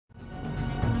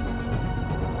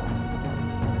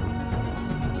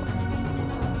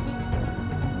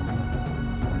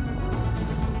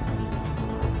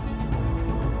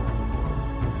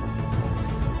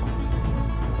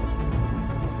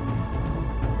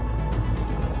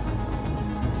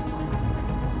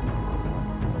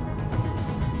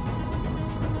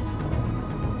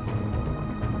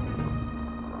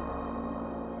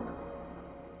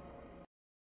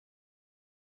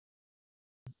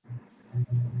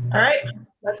All right,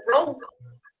 let's roll.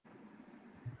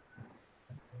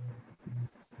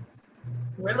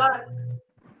 We're live.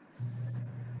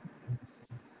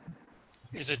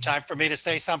 Is it time for me to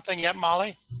say something yet,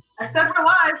 Molly? I said we're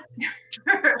live.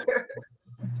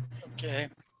 Okay.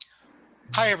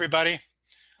 Hi, everybody.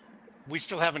 We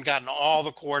still haven't gotten all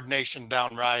the coordination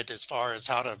down right as far as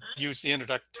how to use the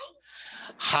introduction.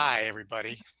 Hi,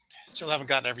 everybody. Still haven't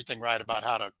gotten everything right about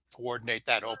how to coordinate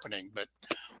that opening, but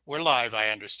we're live, I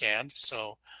understand.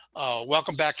 So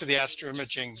welcome back to the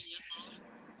astroimaging.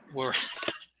 We're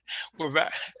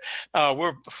back.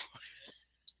 We're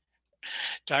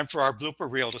time for our blooper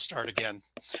reel to start again.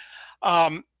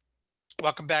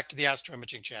 Welcome back to the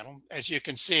astroimaging channel. As you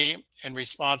can see, in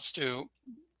response to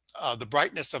the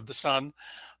brightness of the sun,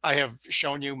 I have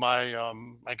shown you my,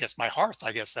 I guess my hearth,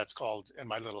 I guess that's called, in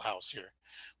my little house here.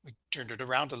 We turned it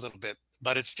around a little bit,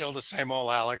 but it's still the same old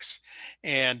Alex.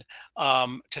 And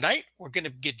tonight we're going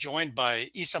to get joined by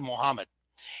Mohammed.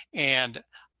 And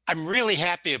I'm really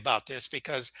happy about this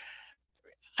because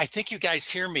I think you guys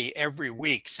hear me every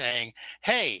week saying,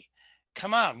 hey,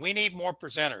 come on, we need more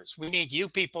presenters. We need you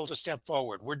people to step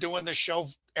forward. We're doing this show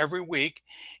every week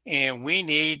and we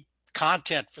need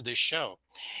content for this show.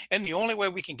 And the only way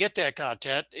we can get that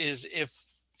content is if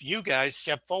you guys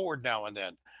step forward now and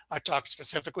then. I talked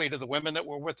specifically to the women that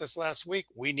were with us last week.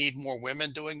 We need more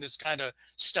women doing this kind of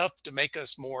stuff to make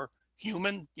us more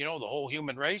human, you know, the whole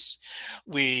human race.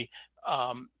 We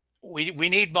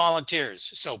need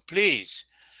volunteers. So please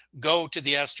go to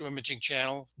the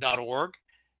astroimagingchannel.org,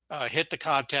 hit the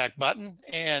contact button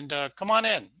and come on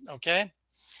in. Okay.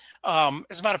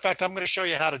 As a matter of fact, I'm going to show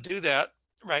you how to do that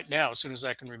right now, as soon as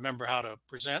I can remember how to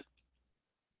present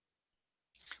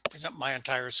my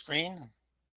entire screen.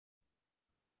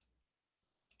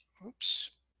 Oops.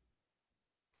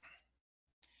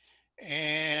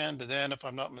 And then, if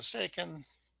I'm not mistaken,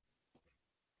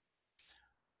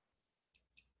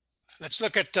 let's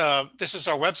look at, this is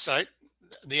our website,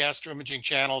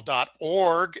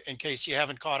 theastroimagingchannel.org, in case you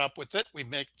haven't caught up with it.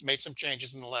 We've made some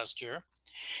changes in the last year.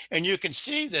 And you can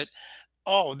see that,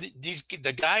 oh,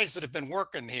 the guys that have been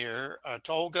working here,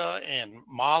 Tolga and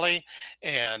Molly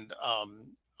and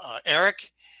Eric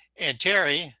and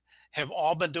Terry, have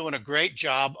all been doing a great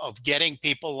job of getting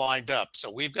people lined up. So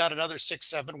we've got another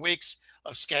 6-7 weeks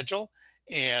of schedule,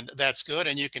 and that's good.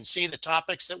 And you can see the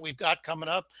topics that we've got coming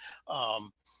up.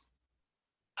 How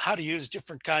to use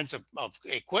different kinds of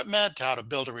equipment, how to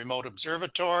build a remote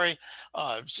observatory.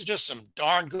 So just some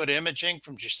darn good imaging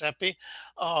from Giuseppe.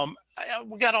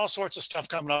 We got all sorts of stuff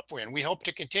coming up for you, and we hope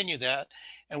to continue that.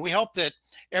 And we hope that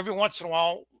every once in a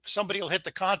while, somebody will hit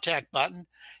the contact button,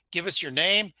 give us your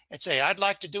name and say, I'd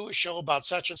like to do a show about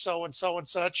such and so and so and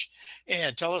such,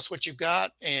 and tell us what you've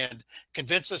got and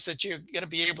convince us that you're going to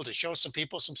be able to show some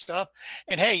people some stuff.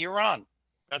 And hey, you're on.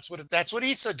 That's what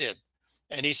Isa did.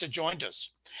 And Isa joined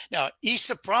us. Now,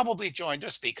 Isa probably joined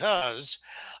us because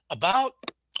about,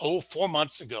 4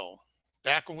 months ago,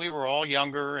 back when we were all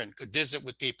younger and could visit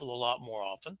with people a lot more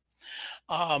often,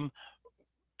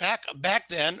 back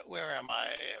then, where am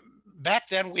I? Back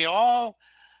then, we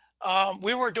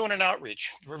were doing an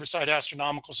outreach. The Riverside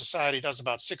Astronomical Society does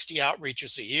about 60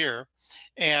 outreaches a year.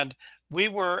 And we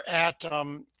were at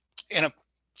in a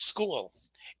school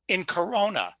in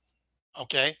Corona.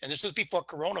 Okay. And this was before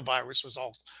coronavirus was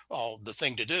all the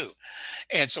thing to do.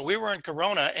 And so we were in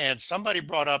Corona and somebody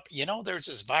brought up, you know, there's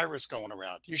this virus going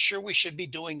around. You sure we should be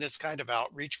doing this kind of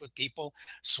outreach with people,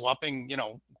 swapping, you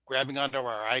know, grabbing onto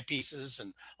our eyepieces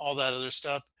and all that other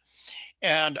stuff?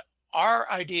 And our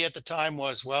idea at the time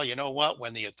was, well, you know what,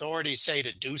 when the authorities say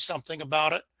to do something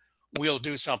about it, we'll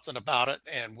do something about it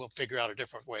and we'll figure out a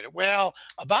different way to, well,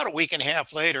 about a week and a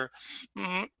half later,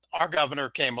 our governor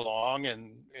came along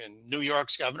and New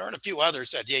York's governor and a few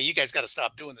others said, yeah, you guys got to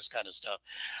stop doing this kind of stuff,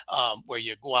 where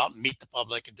you go out and meet the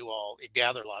public and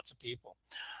gather lots of people.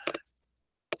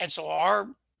 And so our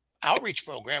outreach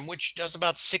program, which does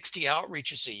about 60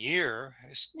 outreaches a year,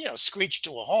 is, you know, screeched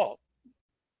to a halt.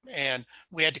 And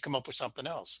we had to come up with something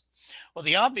else. Well,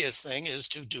 the obvious thing is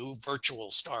to do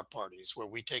virtual star parties where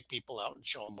we take people out and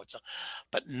show them what's up.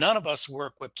 But none of us were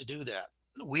equipped to do that.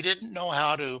 We didn't know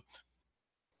how to,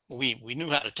 we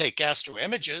knew how to take astro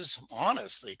images,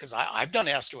 honestly, because I've done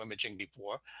astro imaging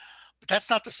before, but that's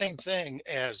not the same thing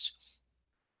as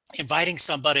inviting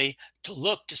somebody to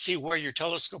look to see where your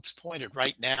telescope's pointed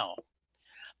right now.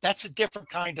 That's a different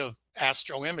kind of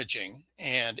astro imaging,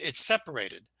 and it's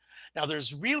separated. Now,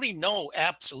 there's really no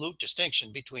absolute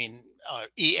distinction between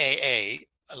EAA,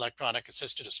 electronic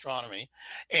assisted astronomy,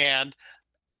 and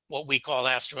what we call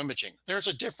astroimaging. There's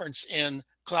a difference in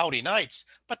cloudy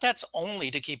nights, but that's only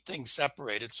to keep things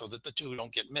separated so that the two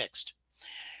don't get mixed.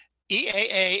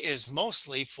 EAA is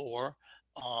mostly for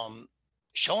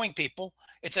showing people.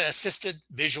 It's an assisted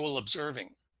visual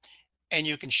observing, and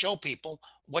you can show people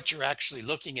what you're actually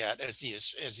looking at as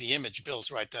the image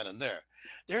builds right then and there.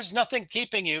 There's nothing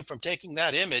keeping you from taking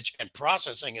that image and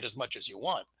processing it as much as you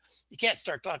want. You can't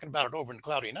start talking about it over in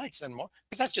cloudy nights anymore,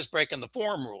 because that's just breaking the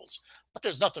form rules. But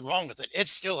there's nothing wrong with it.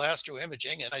 It's still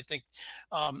astroimaging, and I think,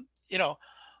 you know,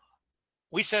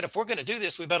 we said, if we're going to do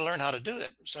this, we better learn how to do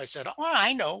it. So I said, oh,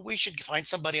 I know, we should find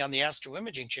somebody on the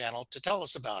astroimaging channel to tell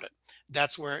us about it.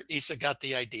 That's where Isa got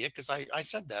the idea, because I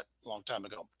said that a long time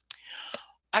ago.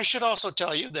 I should also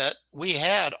tell you that we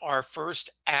had our first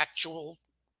actual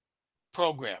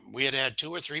program. We had had 2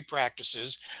 or 3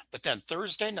 practices, but then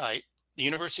Thursday night, the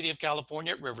University of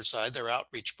California at Riverside, their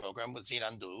outreach program with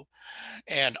Zinandu,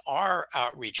 and our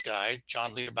outreach guy,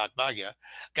 John Liderbach-Bagya,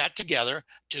 got together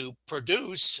to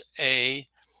produce a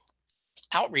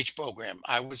outreach program.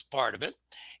 I was part of it,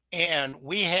 and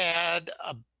we had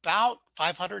about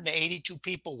 582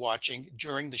 people watching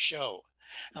during the show.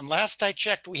 And last I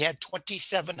checked, we had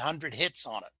 2,700 hits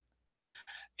on it.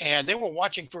 And they were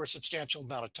watching for a substantial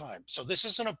amount of time. So this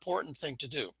is an important thing to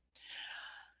do.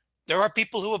 There are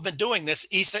people who have been doing this.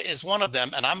 Isa is one of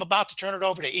them, and I'm about to turn it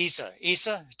over to Isa.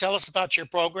 Isa, tell us about your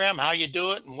program, how you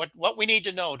do it, and what we need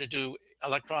to know to do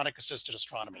electronic assisted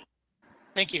astronomy.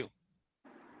 Thank you.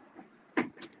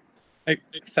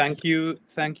 Thank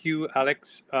you,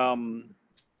 Alex.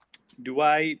 Do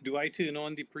I turn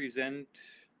on the present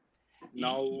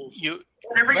now?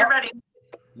 Whenever you're ready.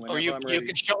 Or you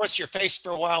can show us your face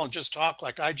for a while and just talk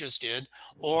like I just did,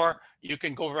 or you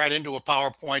can go right into a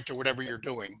PowerPoint or whatever you're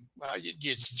doing.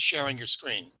 It's sharing your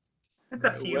screen. It's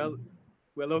up to you.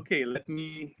 Well, okay. Let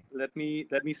me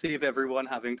save everyone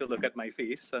having to look at my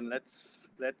face, and let's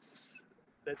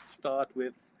start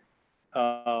with.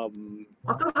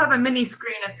 Also have a mini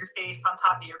screen of your face on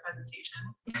top of your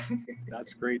presentation.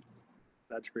 That's great.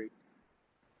 That's great.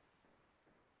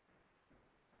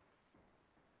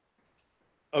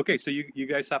 Okay, so you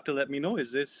guys have to let me know,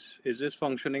 is this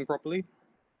functioning properly?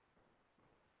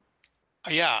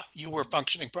 Yeah, you were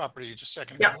functioning properly just a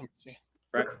second ago. Yeah. Let me see.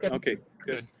 Right. Okay,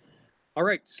 good. All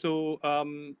right, so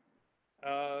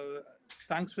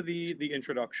thanks for the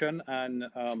introduction, and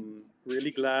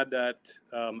really glad that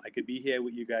I could be here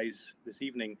with you guys this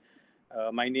evening.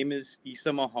 My name is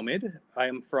Isa Mohammed. I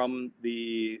am from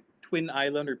the Twin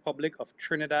Island Republic of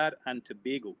Trinidad and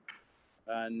Tobago.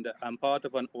 And I'm part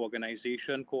of an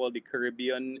organization called the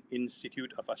Caribbean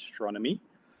Institute of Astronomy.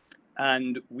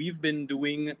 And we've been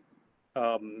doing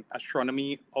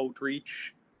astronomy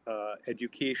outreach,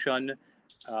 education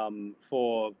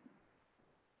for,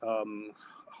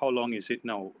 how long is it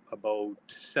now? About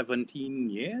 17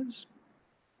 years.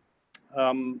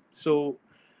 So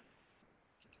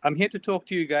I'm here to talk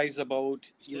to you guys about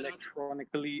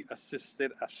electronically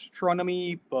assisted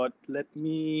astronomy, but let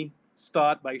me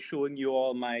start by showing you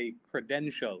all my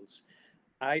credentials.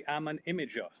 I am an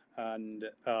imager, and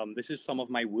this is some of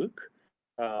my work.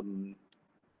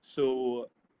 So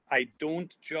I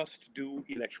don't just do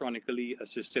electronically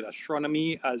assisted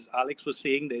astronomy. As Alex was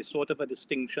saying, there's sort of a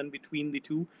distinction between the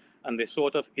two, and there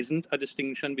sort of isn't a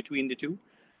distinction between the two.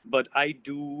 But I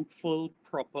do full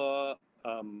proper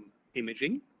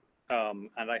imaging, and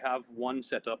I have one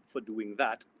setup for doing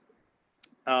that.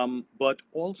 But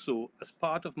also, as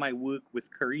part of my work with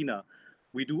Karina,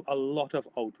 we do a lot of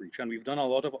outreach, and we've done a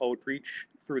lot of outreach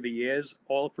through the years,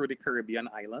 all through the Caribbean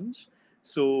islands.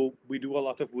 So we do a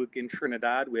lot of work in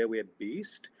Trinidad, where we're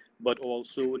based, but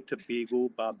also Tobago,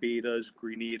 Barbados,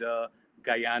 Grenada,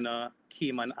 Guyana,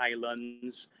 Cayman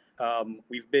Islands.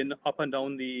 We've been up and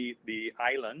down the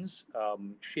islands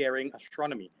sharing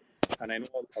astronomy. And I know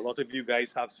a lot of you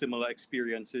guys have similar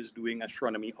experiences doing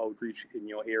astronomy outreach in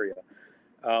your area.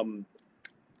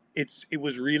 It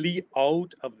was really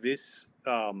out of this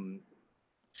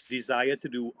desire to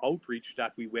do outreach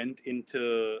that we went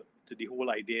into the whole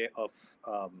idea of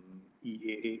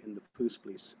EAA in the first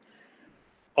place.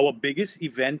 Our biggest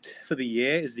event for the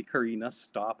year is the Karina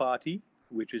Star Party,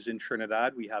 which is in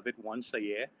Trinidad. We have it once a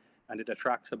year, and it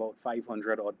attracts about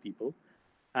 500 odd people.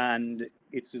 And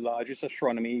it's the largest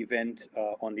astronomy event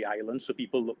on the island, so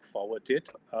people look forward to it.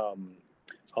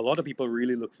 A lot of people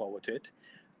really look forward to it.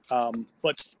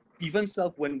 But even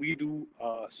when we do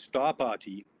a Star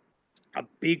Party, a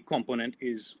big component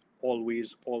is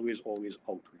always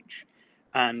outreach.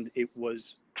 And it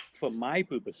was for my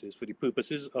purposes, for the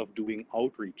purposes of doing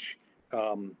outreach,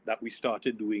 that we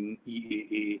started doing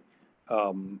EAA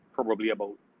probably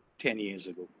about 10 years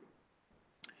ago.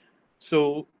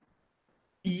 So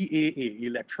EAA,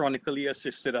 electronically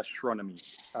assisted astronomy.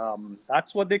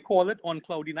 That's what they call it on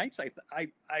cloudy nights.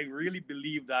 I really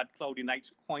believe that cloudy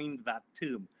nights coined that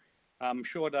term. I'm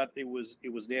sure that it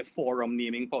was their forum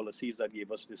naming policies that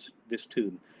gave us this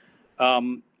term.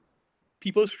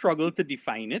 People struggle to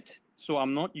define it, so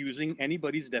I'm not using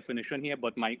anybody's definition here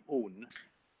but my own.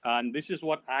 And this is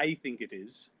what I think it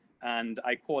is. And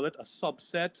I call it a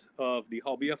subset of the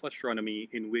hobby of astronomy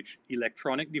in which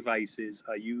electronic devices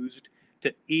are used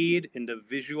to aid in the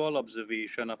visual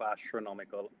observation of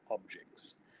astronomical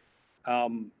objects.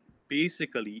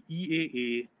 Basically,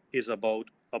 EAA is about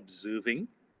observing,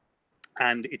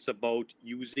 and it's about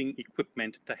using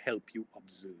equipment to help you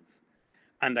observe.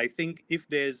 And I think if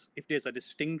there's a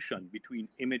distinction between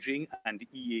imaging and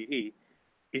EAA,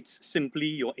 it's simply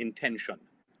your intention.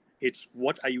 It's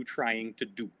what are you trying to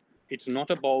do? It's not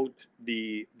about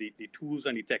the tools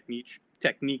and the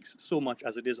techniques so much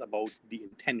as it is about the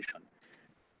intention.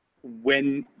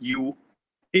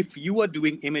 If you are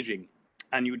doing imaging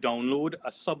and you download a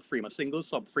subframe, a single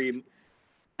subframe,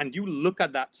 and you look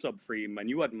at that subframe and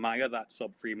you admire that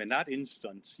subframe, in that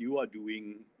instance, you are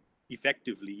doing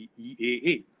effectively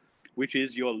EAA, which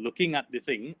is you're looking at the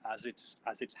thing as it's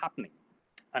happening.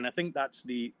 And I think that's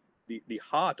the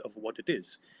heart of what it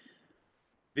is.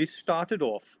 This started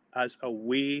off as a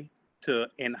way to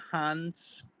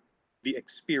enhance the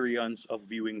experience of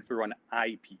viewing through an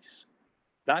eyepiece.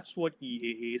 That's what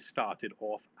EAA started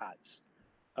off as.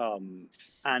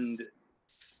 And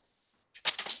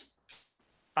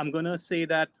I'm going to say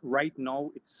that right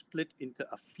now it's split into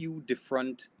a few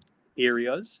different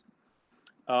areas.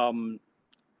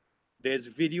 There's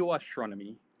video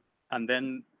astronomy, and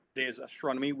then there's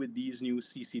astronomy with these new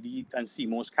CCD and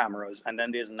CMOS cameras, and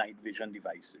then there's night vision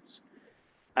devices.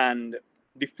 And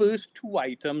the first two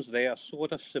items, they are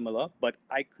sort of similar, but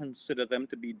I consider them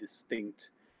to be distinct,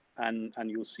 and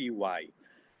you'll see why.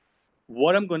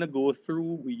 What I'm going to go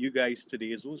through with you guys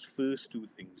today is those first two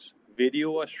things: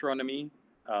 video astronomy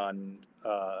and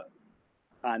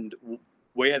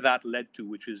where that led to,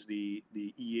 which is the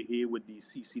EAA with the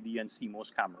CCD and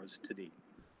CMOS cameras today.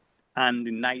 And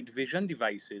the night vision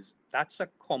devices, that's a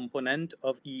component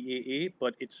of EAA,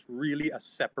 but it's really a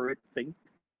separate thing.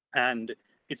 And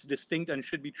it's distinct and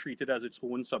should be treated as its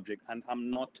own subject. And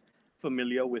I'm not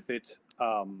familiar with it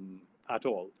at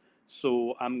all.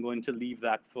 So I'm going to leave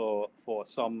that for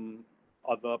some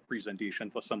other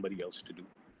presentation for somebody else to do.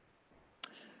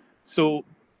 So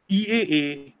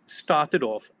EAA started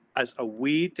off as a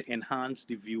way to enhance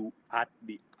the view at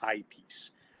the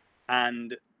eyepiece.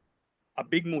 And a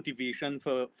big motivation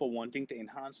for wanting to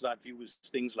enhance that view is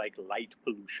things like light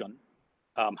pollution,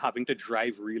 having to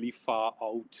drive really far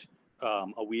out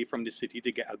away from the city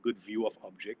to get a good view of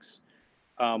objects.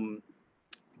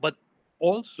 But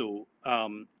also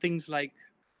things like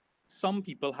some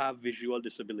people have visual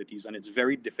disabilities and it's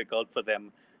very difficult for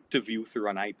them to view through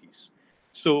an eyepiece.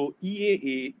 So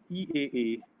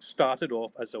EAA started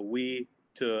off as a way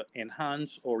to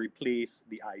enhance or replace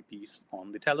the eyepiece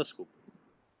on the telescope.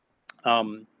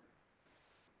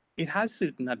 It has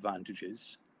certain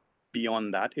advantages.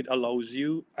 Beyond that,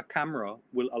 a camera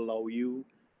will allow you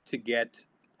to get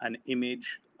an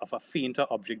image of a fainter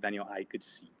object than your eye could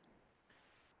see.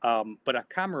 But a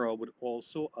camera would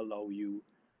also allow you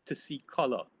to see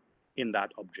color in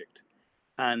that object.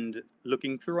 And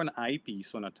looking through an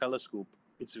eyepiece on a telescope,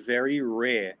 it's very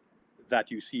rare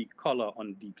that you see color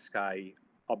on deep sky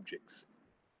objects.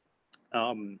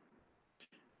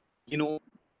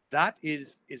 That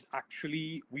is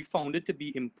actually, we found it to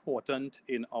be important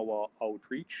in our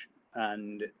outreach,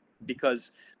 and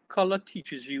because color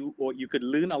teaches you, or you could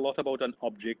learn a lot about an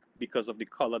object because of the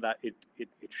color that it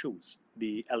shows,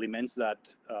 the elements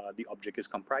that the object is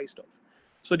comprised of.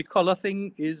 So the color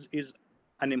thing is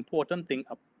an important thing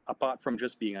apart from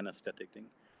just being an aesthetic thing.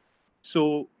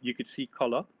 So you could see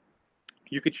color,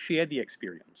 you could share the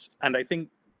experience. And I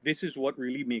think this is what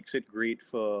really makes it great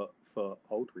for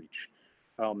outreach.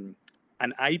 An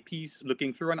eyepiece,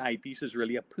 looking through an eyepiece is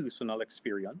really a personal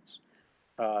experience.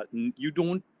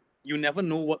 You never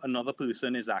know what another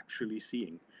person is actually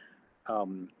seeing.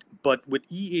 But with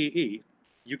EAA,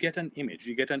 you get an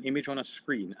image on a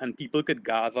screen, and people could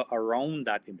gather around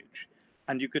that image,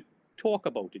 and you could talk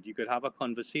about it. You could have a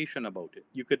conversation about it.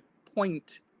 You could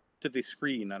point to the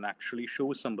screen and actually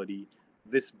show somebody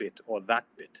this bit or that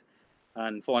bit.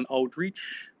 And for an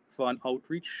outreach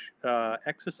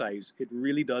exercise, it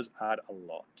really does add a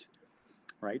lot,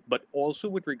 right? But also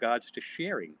with regards to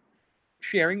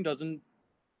sharing doesn't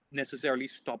necessarily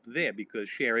stop there, because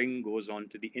sharing goes on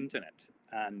to the internet,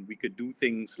 and we could do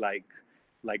things like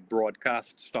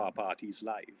broadcast star parties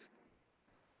live.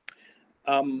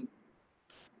 And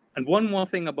one more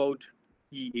thing about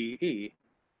EAA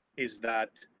is that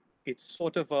it's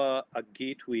sort of a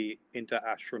gateway into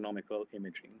astronomical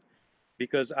imaging,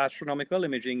 because astronomical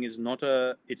imaging is not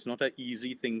an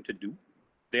easy thing to do.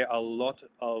 There are a lot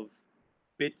of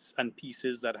bits and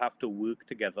pieces that have to work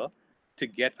together to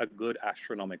get a good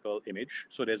astronomical image.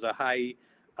 So there's a high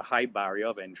barrier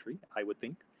of entry, I would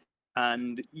think,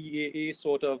 and EAA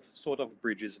sort of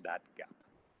bridges that gap.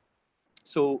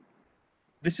 So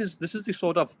this is the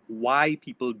sort of why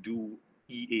people do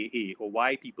EAA, or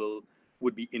why people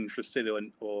would be interested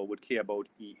in or would care about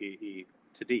EAA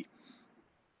today.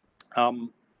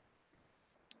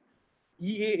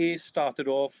 EAA started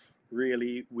off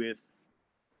really with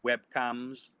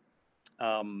webcams.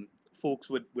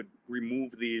 Folks would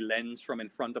remove the lens from in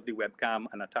front of the webcam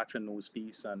and attach a nose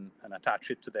piece and attach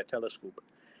it to their telescope.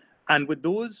 And with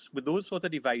those sort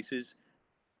of devices,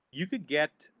 you could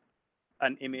get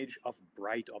an image of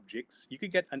bright objects. You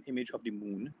could get an image of the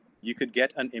moon. You could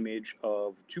get an image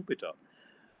of Jupiter.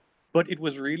 But it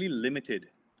was really limited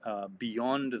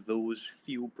beyond those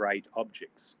few bright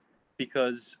objects,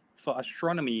 because for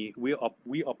astronomy, we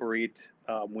operate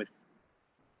with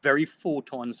very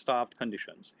photon-starved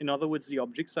conditions. In other words, the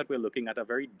objects that we're looking at are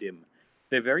very dim.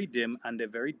 They're very dim, and they're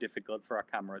very difficult for a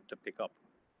camera to pick up.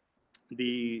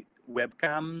 The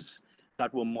webcams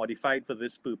that were modified for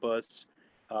this purpose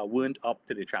weren't up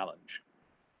to the challenge.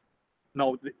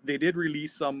 Now, they did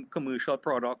release some commercial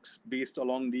products based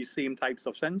along these same types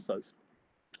of sensors.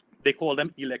 They call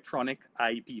them electronic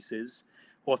eyepieces,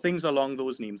 or things along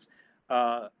those names.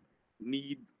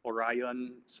 Meade,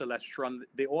 Orion, Celestron,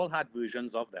 they all had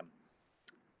versions of them.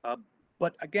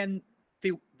 But again,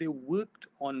 they worked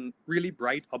on really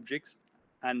bright objects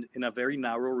and in a very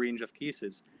narrow range of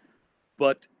cases,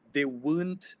 but they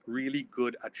weren't really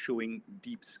good at showing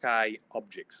deep sky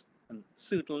objects, and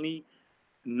certainly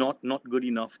not good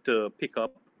enough to pick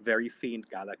up very faint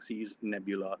galaxies,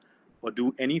 nebula, or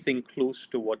do anything close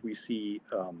to what we see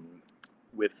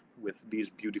with these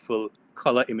beautiful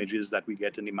color images that we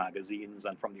get in the magazines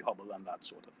and from the Hubble and that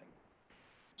sort of thing.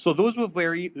 So those were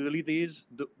very early days.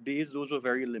 Those were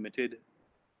very limited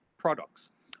products.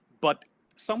 But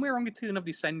somewhere around the turn of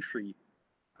the century,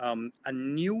 a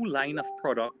new line of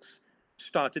products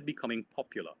started becoming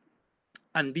popular.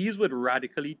 And these would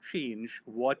radically change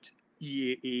what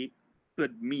EAA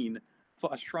could mean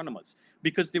for astronomers,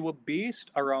 because they were based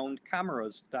around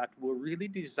cameras that were really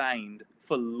designed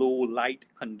for low light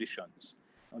conditions.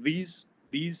 These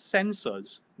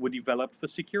sensors were developed for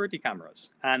security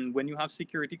cameras. And when you have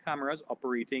security cameras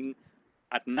operating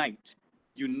at night,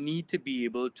 you need to be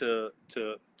able to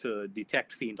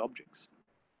detect faint objects.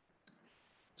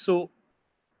 So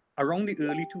around the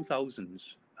early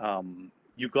 2000s,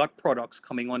 you got products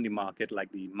coming on the market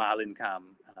like the Marlin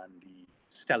Cam and the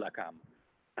Stella Cam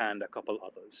and a couple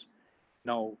others.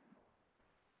 Now,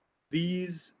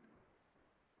 these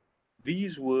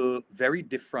were very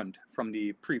different from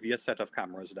the previous set of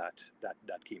cameras that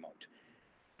came out.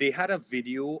 They had a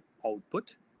video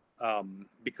output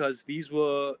because these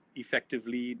were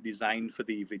effectively designed for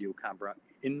the video camera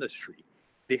industry.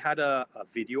 They had a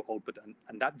video output,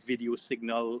 and that video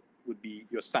signal would be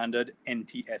your standard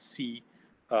NTSC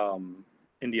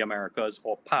in the Americas,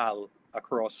 or PAL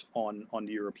across on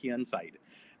the European side.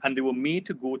 And they were made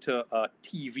to go to a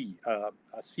TV, a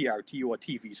CRT or a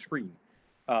TV screen.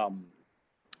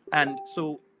 And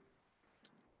so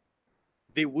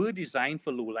they were designed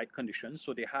for low light conditions.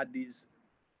 So they had these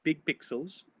big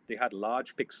pixels. They had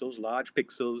large pixels. Large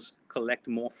pixels collect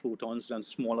more photons than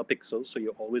smaller pixels, so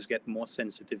you always get more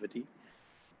sensitivity.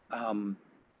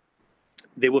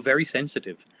 They were very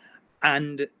sensitive.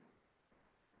 And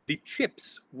the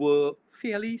chips were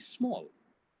fairly small,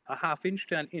 a half-inch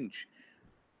to an inch.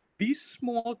 These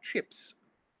small chips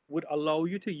would allow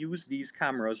you to use these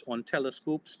cameras on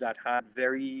telescopes that had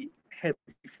very heavy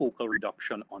focal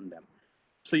reduction on them.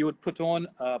 So you would put on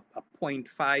a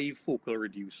 0.5 focal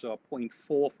reducer,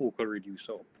 0.4 focal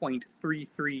reducer,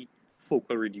 0.33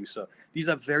 focal reducer. These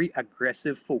are very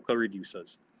aggressive focal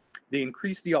reducers. They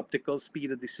increase the optical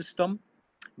speed of the system.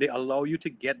 They allow you to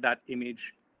get that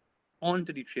image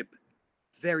onto the chip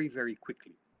very, very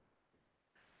quickly.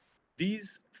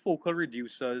 These focal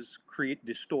reducers create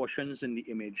distortions in the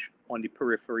image on the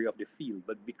periphery of the field,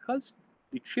 but because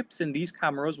the chips in these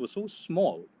cameras were so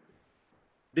small,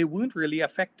 they weren't really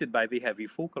affected by the heavy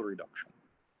focal reduction.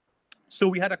 So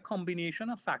we had a combination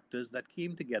of factors that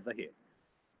came together here.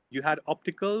 You had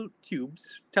optical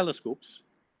tubes, telescopes,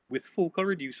 with focal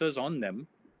reducers on them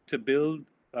to build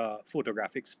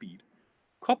photographic speed,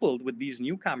 coupled with these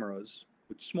new cameras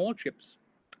with small chips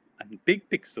and big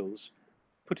pixels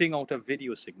putting out a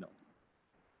video signal.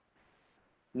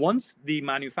 Once the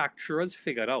manufacturers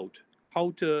figured out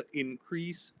how to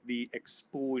increase the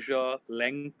exposure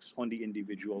lengths on the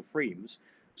individual frames,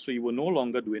 so you were no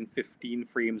longer doing 15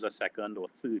 frames a second or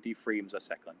 30 frames a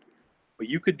second, but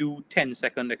you could do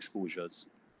 10-second exposures,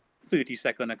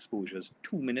 30-second exposures,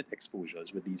 2-minute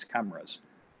exposures with these cameras.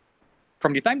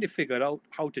 From the time they figured out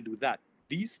how to do that,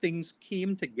 these things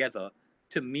came together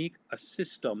to make a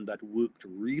system that worked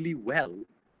really well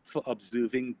for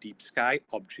observing deep sky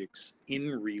objects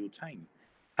in real time.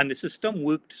 And the system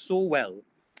worked so well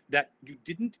that you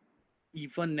didn't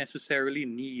even necessarily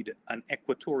need an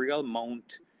equatorial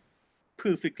mount,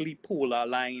 perfectly polar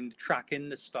lined, tracking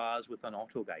the stars with an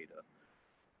autoguider.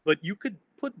 But you could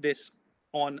put this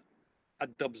on a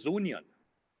Dobsonian,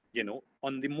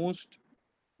 on the most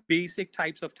basic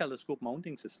types of telescope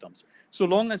mounting systems. So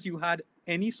long as you had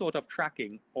any sort of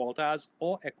tracking, ALTAS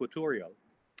or equatorial,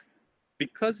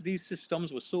 because these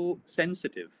systems were so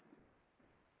sensitive,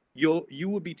 you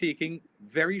would be taking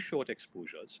very short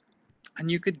exposures,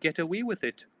 and you could get away with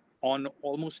it on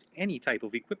almost any type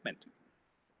of equipment.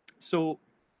 So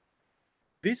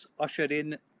this ushered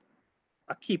in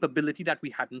a capability that we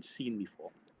hadn't seen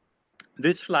before.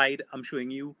 This slide, I'm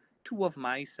showing you two of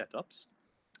my setups.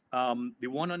 The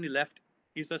one on the left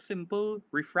is a simple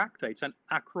refractor. It's an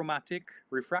achromatic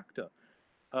refractor.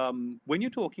 When you're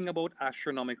talking about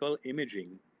astronomical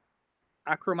imaging,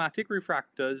 achromatic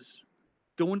refractors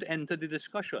don't enter the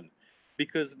discussion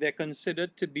because they're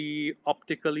considered to be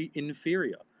optically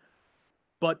inferior.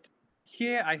 But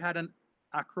here I had an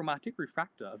achromatic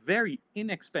refractor, a very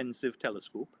inexpensive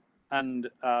telescope, and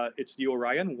it's the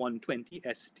Orion 120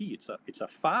 ST. It's a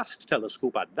fast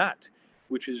telescope at that,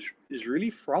 which is really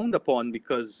frowned upon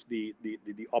because the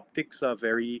optics are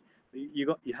very,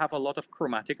 you have a lot of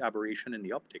chromatic aberration in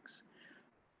the optics.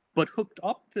 But hooked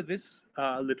up to this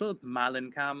little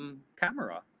Malincam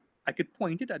camera, I could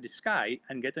point it at the sky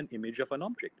and get an image of an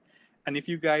object. And if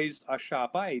you guys are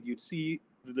sharp-eyed, you'd see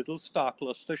the little star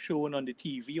cluster shown on the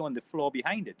TV on the floor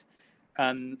behind it.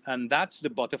 And that's the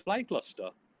butterfly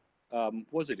cluster.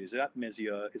 Is that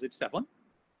Messier? Is it 7?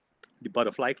 The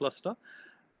butterfly cluster.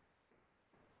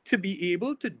 To be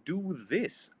able to do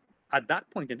this at that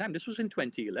point in time, this was in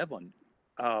 2011,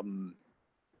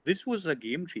 this was a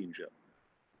game changer.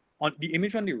 On the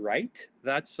image on the right,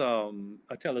 that's a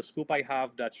telescope I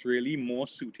have that's really more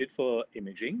suited for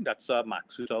imaging. That's a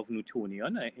Maxutov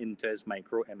Newtonian, Intes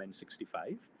Micro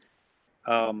MN65.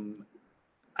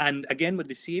 And again, with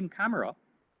the same camera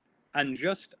and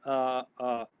just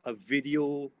a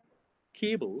video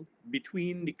cable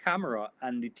between the camera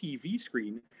and the TV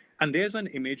screen, and there's an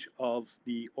image of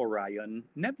the Orion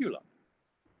Nebula.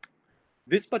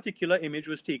 This particular image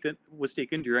was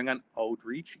taken during an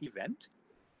outreach event.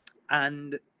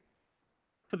 And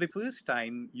for the first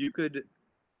time, you could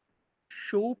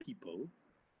show people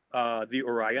the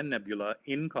Orion Nebula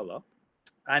in color,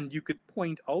 and you could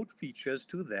point out features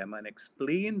to them and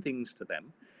explain things to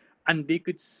them, and they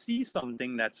could see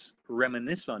something that's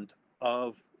reminiscent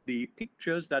of the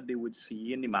pictures that they would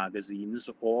see in the magazines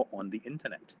or on the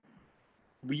internet.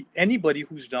 Anybody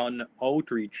who's done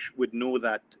outreach would know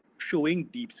that showing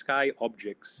deep sky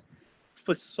objects,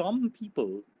 for some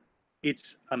people,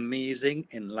 it's amazing,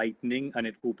 enlightening, and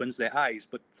it opens their eyes.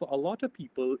 But for a lot of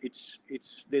people,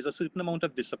 there's a certain amount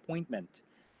of disappointment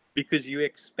because you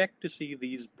expect to see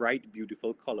these bright,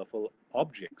 beautiful, colorful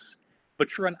objects.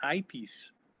 But through an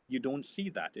eyepiece, you don't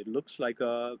see that. It looks like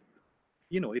a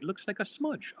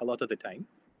smudge a lot of the time.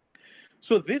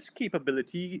 So this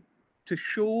capability to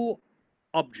show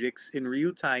objects in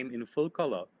real time in full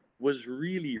color was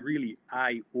really, really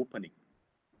eye-opening.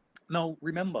 Now,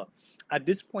 remember, at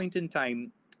this point in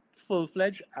time,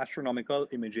 full-fledged astronomical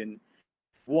imaging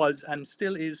was and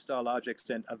still is, to a large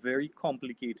extent, a very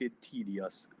complicated,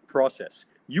 tedious process.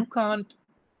 You can't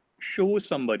show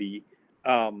somebody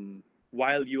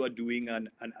while you are doing an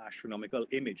astronomical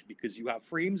image because you have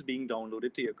frames being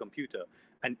downloaded to your computer,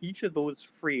 and each of those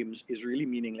frames is really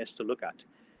meaningless to look at.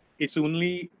 It's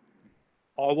only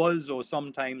hours or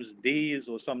sometimes days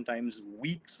or sometimes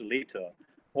weeks later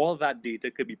all that data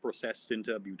could be processed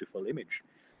into a beautiful image.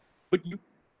 But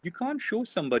you can't show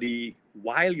somebody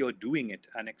while you're doing it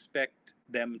and expect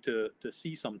them to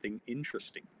see something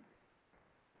interesting.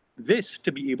 This,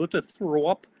 to be able to throw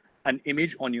up an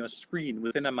image on your screen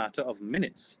within a matter of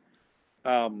minutes,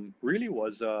 really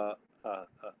was a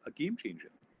game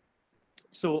changer.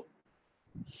 So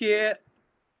here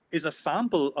is a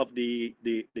sample of the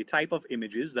type of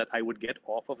images that I would get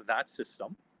off of that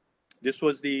system. This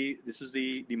is the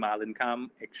Malincam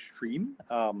Extreme.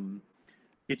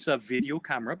 It's a video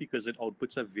camera because it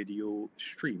outputs a video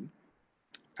stream.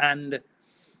 And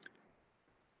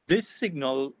this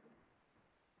signal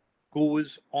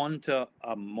goes onto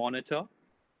a monitor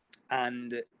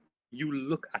and you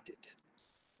look at it.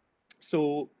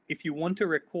 So if you want to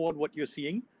record what you're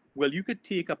seeing, well, you could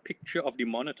take a picture of the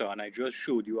monitor, and I just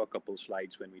showed you a couple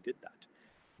slides when we did that.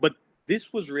 But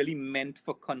this was really meant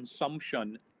for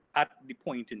consumption at the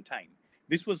point in time.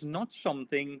 This was not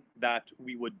something that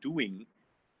we were doing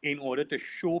in order to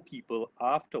show people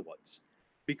afterwards,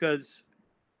 because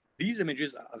these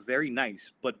images are very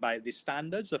nice, but by the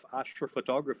standards of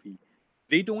astrophotography,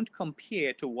 they don't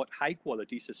compare to what high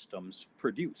quality systems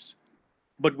produce.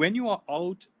 But when you are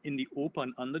out in the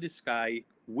open under the sky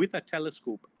with a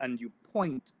telescope and you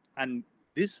point and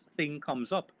this thing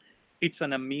comes up, it's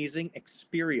an amazing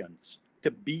experience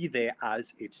to be there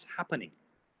as it's happening.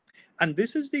 And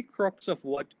this is the crux of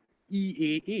what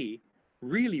EAA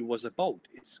really was about.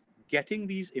 It's getting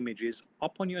these images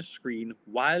up on your screen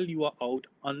while you are out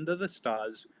under the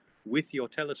stars with your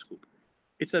telescope.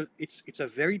 It's a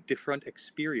very different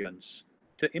experience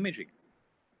to imaging.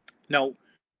 Now,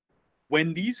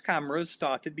 when these cameras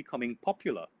started becoming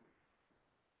popular,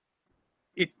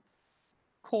 it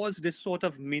caused this sort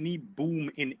of mini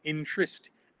boom in interest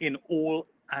in all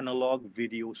analog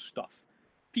video stuff.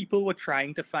 People were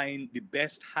trying to find the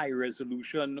best high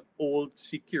resolution old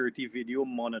security video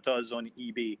monitors on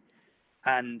eBay,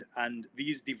 and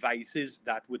these devices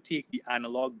that would take the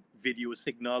analog video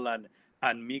signal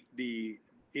and make the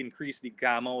increase the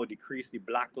gamma or decrease the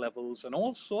black levels and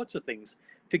all sorts of things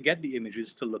to get the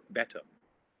images to look better.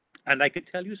 And I could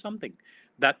tell you something,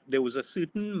 that there was a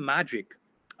certain magic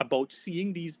about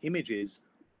seeing these images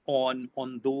on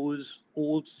those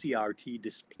old CRT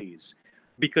displays,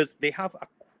 because they have a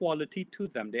quality to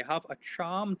them, they have a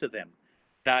charm to them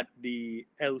that the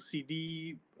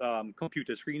LCD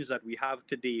computer screens that we have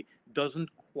today doesn't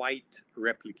quite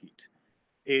replicate.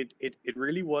 It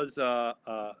really was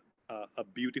a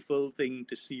beautiful thing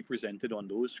to see presented on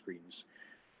those screens,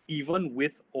 even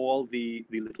with all the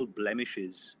little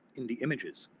blemishes in the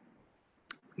images.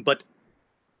 But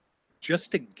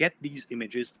just to get these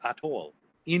images at all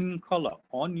in color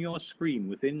on your screen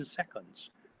within seconds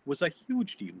was a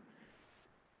huge deal.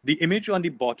 The image on the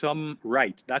bottom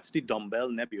right, that's the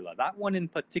Dumbbell Nebula. That one in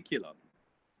particular,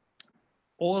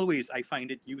 always I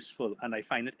find it useful and I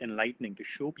find it enlightening to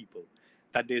show people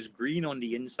that there's green on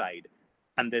the inside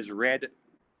and there's red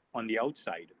on the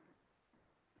outside.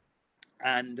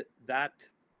 And that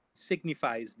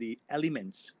signifies the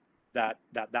elements that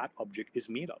object is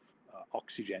made of,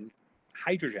 oxygen,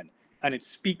 hydrogen. And it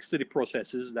speaks to the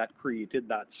processes that created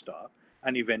that star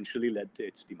and eventually led to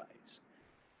its demise.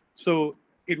 So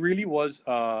it really was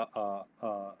a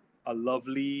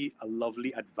lovely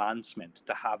advancement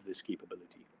to have this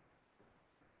capability.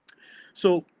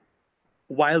 So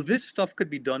while this stuff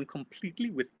could be done completely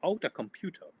without a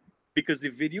computer, because the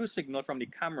video signal from the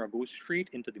camera goes straight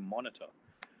into the monitor,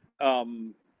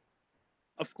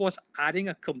 of course, adding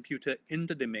a computer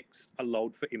into the mix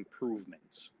allowed for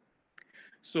improvements.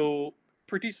 So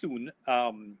pretty soon,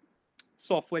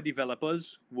 software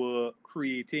developers were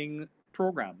creating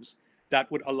programs that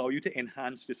would allow you to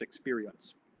enhance this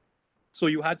experience. So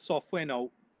you had software now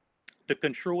to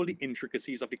control the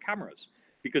intricacies of the cameras,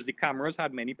 because the cameras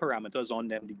had many parameters on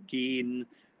them, the gain,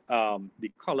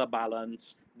 the color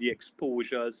balance, the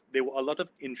exposures. There were a lot of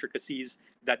intricacies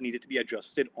that needed to be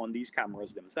adjusted on these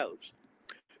cameras themselves.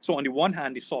 So on the one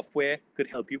hand, the software could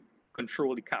help you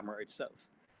control the camera itself.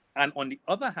 And on the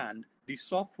other hand, the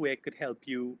software could help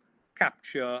you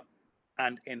capture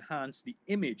and enhance the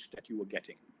image that you were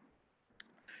getting.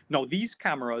 Now, these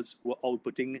cameras were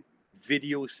outputting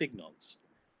video signals.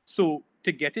 So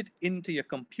to get it into your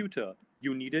computer,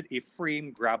 you needed a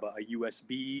frame grabber, a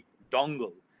USB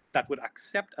dongle that would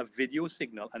accept a video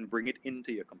signal and bring it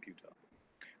into your computer.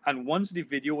 And once the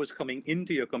video was coming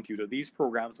into your computer, these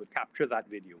programs would capture that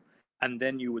video, and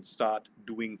then you would start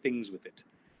doing things with it.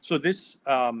 So this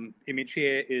image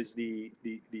here is the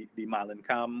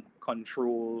Malencam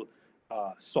control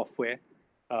software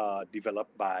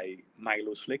developed by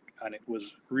Milo Slick, and it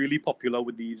was really popular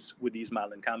with these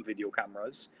Malencam video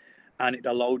cameras, and it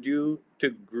allowed you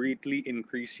to greatly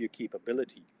increase your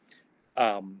capability.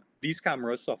 These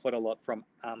cameras suffered a lot from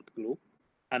amp glow,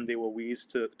 and there were ways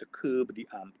to curb the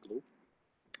amp glow.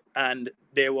 And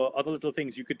there were other little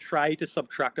things. You could try to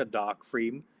subtract a dark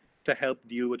frame to help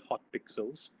deal with hot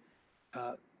pixels.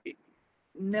 It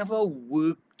never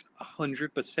worked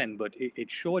 100%, but it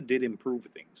sure did improve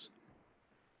things.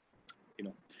 You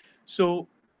know, so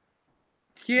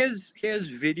here's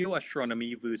video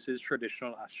astronomy versus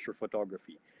traditional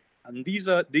astrophotography. And these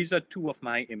are two of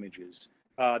my images.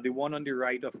 The one on the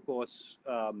right, of course,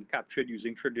 captured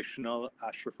using traditional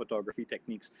astrophotography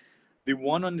techniques. The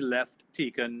one on the left,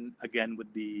 taken again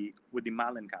with the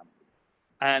Malin cam.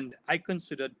 And I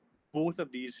considered both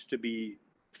of these to be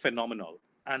phenomenal,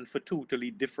 and for totally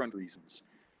different reasons.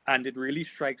 And it really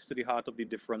strikes to the heart of the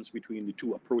difference between the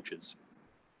two approaches.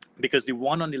 Because the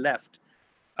one on the left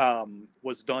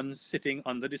was done sitting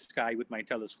under the sky with my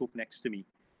telescope next to me,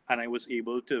 and I was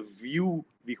able to view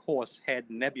the Horsehead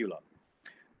Nebula,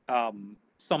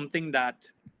 something that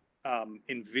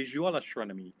in visual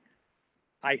astronomy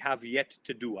I have yet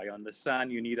to do. I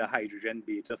understand you need a hydrogen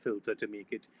beta filter to make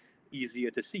it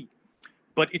easier to see,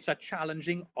 but it's a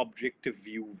challenging object to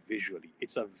view visually.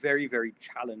 It's a very, very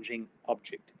challenging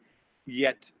object.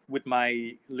 Yet with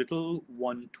my little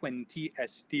 120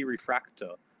 ST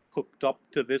refractor hooked up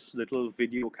to this little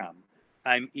video cam,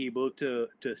 I'm able to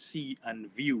see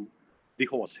and view the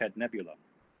Horsehead Nebula.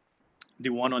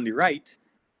 The one on the right,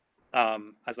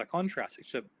 as a contrast,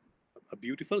 it's a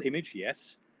beautiful image,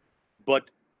 yes,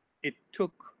 but it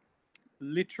took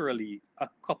literally a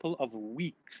couple of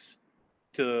weeks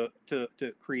to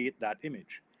create that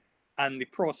image. And the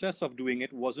process of doing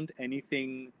it wasn't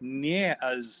anything near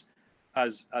as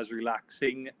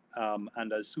relaxing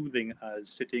and as soothing as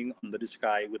sitting under the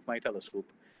sky with my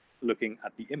telescope looking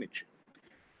at the image.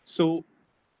 So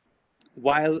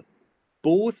while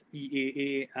both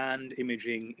EAA and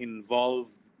imaging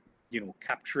involve,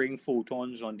 capturing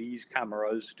photons on these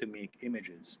cameras to make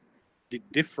images, the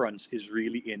difference is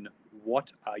really in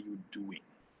what are you doing?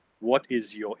 What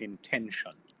is your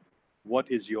intention? What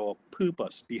is your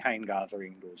purpose behind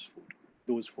gathering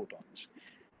those photons?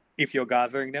 If you're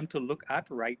gathering them to look at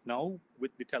right now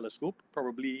with the telescope,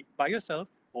 probably by yourself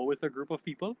or with a group of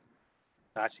people,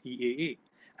 that's EAA.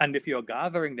 And if you're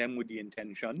gathering them with the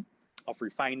intention of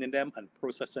refining them and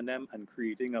processing them and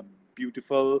creating a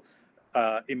beautiful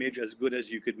image as good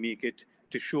as you could make it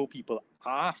to show people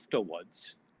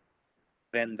afterwards,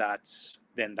 then that's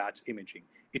imaging.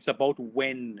 It's about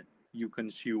when you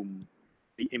consume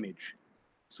the image,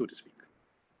 so to speak.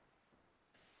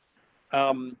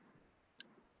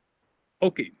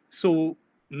 Okay, so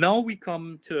now we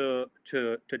come to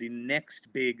the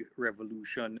next big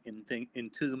revolution in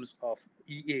terms of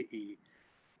EAA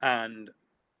and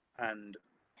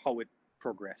how it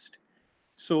progressed.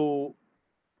 So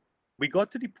we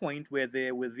got to the point where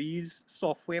there were these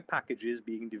software packages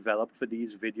being developed for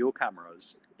these video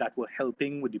cameras that were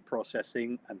helping with the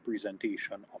processing and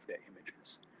presentation of their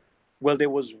images. Well,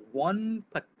 there was one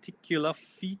particular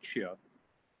feature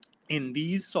in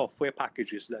these software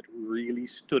packages that really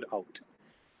stood out.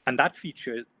 And that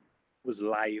feature was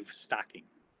live stacking.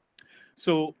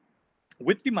 So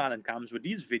with the Malin cams, with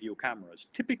these video cameras,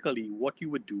 typically what you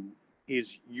would do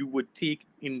is you would take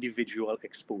individual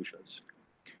exposures.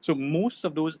 So most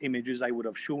of those images I would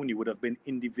have shown you would have been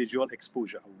individual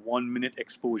exposure, a 1 minute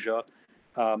exposure.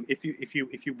 If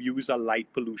you use a light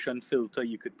pollution filter,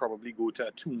 you could probably go to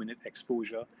a 2 minute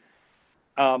exposure.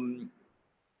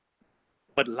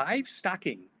 But live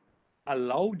stacking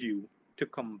allowed you to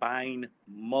combine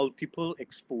multiple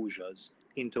exposures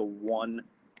into one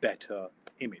better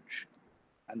image.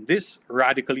 And this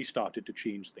radically started to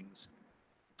change things.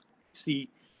 See,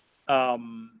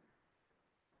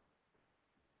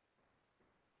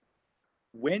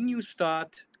 when you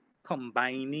start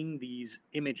combining these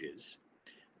images,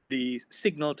 the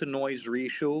signal to noise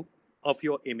ratio of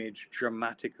your image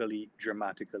dramatically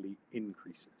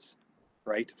increases,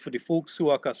 right? For the folks who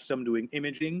are accustomed doing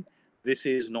imaging, this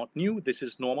is not new, this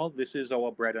is normal, this is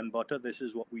our bread and butter, this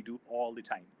is what we do all the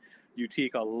time. You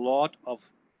take a lot of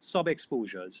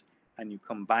sub-exposures and you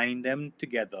combine them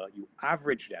together, you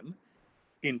average them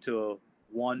into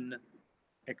one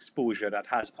exposure that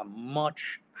has a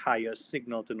much higher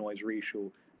signal to noise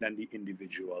ratio than the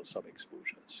individual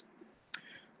sub-exposures.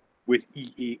 With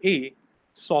EAA,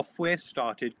 software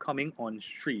started coming on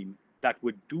stream that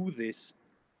would do this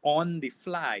on the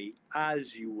fly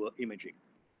as you were imaging.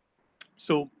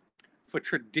 So for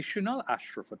traditional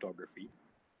astrophotography,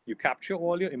 you capture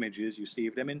all your images, you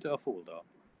save them into a folder,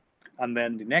 and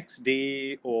then the next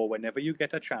day or whenever you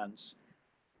get a chance,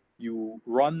 you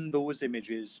run those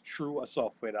images through a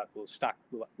software that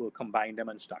will combine them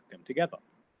and stack them together.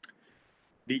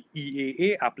 The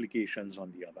EAA applications,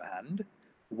 on the other hand,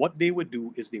 what they would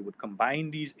do is they would combine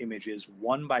these images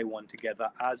one by one together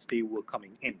as they were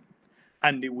coming in.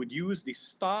 And they would use the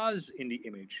stars in the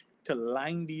image to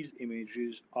line these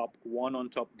images up one on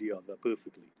top of the other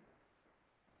perfectly.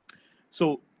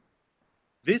 So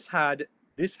this had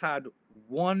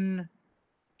one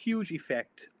huge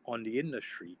effect on the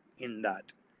industry in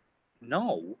that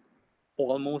now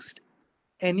almost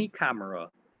any camera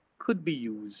could be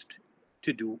used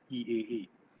to do EAA,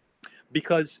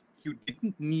 because you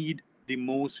didn't need the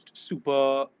most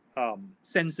super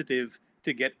sensitive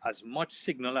to get as much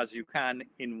signal as you can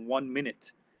in 1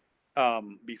 minute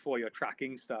before your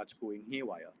tracking starts going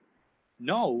haywire.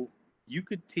 Now you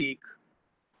could take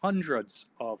hundreds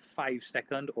of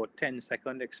 5-second or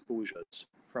 10-second exposures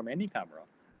from any camera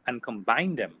and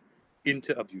combine them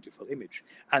into a beautiful image.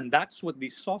 And that's what the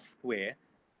software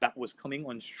that was coming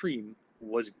on stream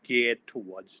was geared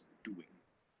towards doing.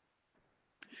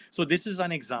 So this is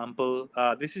an example.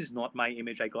 This is not my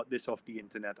image. I got this off the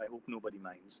internet. I hope nobody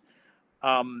minds.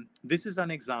 This is an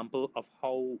example of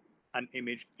how an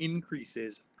image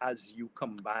increases as you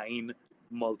combine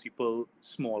multiple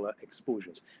smaller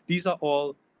exposures. These are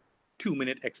all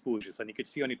 2-minute exposures, and you can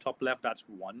see on the top left that's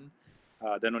 1,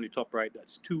 then on the top right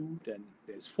that's 2, then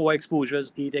there's 4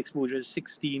 exposures, 8 exposures,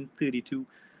 16, 32.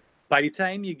 By the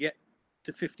time you get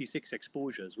to 56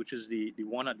 exposures, which is the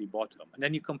one at the bottom, and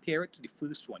then you compare it to the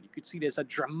first one, you could see there's a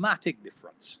dramatic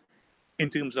difference in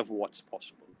terms of what's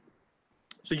possible.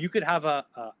 So you could have a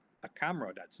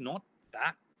camera that's not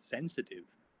that sensitive.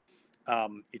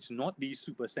 It's not these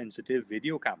super sensitive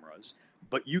video cameras,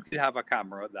 but you could have a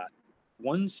camera that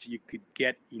once you could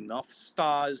get enough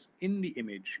stars in the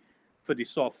image for the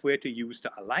software to use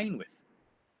to align with,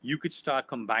 you could start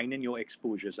combining your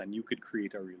exposures and you could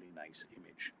create a really nice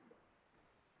image.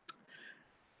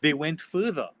 They went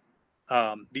further,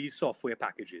 these software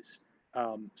packages.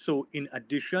 So in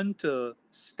addition to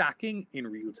stacking in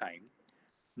real time,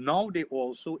 now they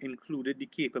also included the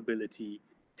capability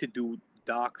to do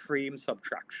dark frame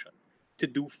subtraction, to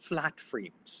do flat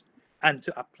frames, and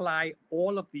to apply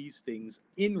all of these things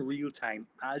in real time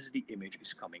as the image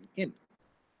is coming in.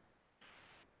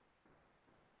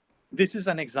 This is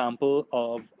an example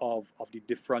of the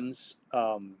difference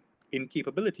in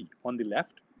capability. On the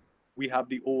left, we have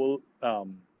the old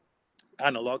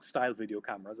analog style video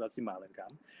cameras, that's the Marlin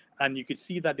cam. And you could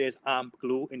see that there's amp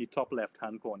glow in the top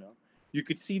left-hand corner. You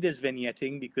could see there's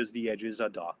vignetting because the edges are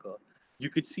darker. You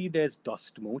could see there's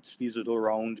dust motes, these little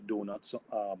round donuts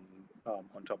on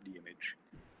top of the image.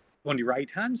 On the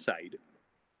right-hand side,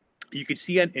 you could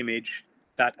see an image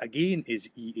that again is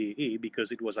EAA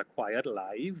because it was acquired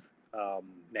live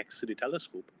next to the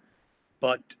telescope,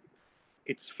 but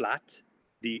it's flat,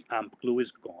 the amp glow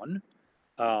is gone,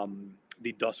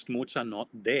 the dust motes are not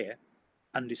there,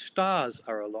 and the stars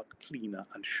are a lot cleaner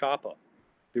and sharper.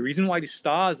 The reason why the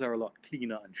stars are a lot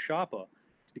cleaner and sharper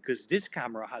is because this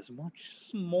camera has much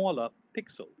smaller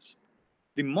pixels.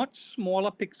 The much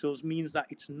smaller pixels means that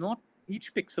it's not,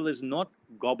 each pixel is not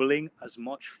gobbling as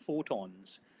much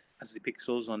photons as the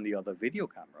pixels on the other video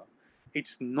camera.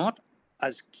 It's not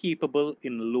as capable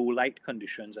in low light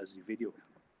conditions as the video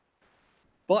camera.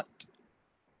 But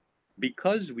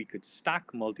because we could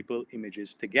stack multiple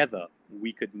images together,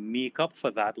 we could make up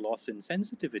for that loss in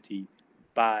sensitivity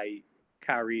by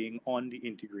carrying on the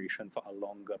integration for a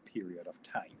longer period of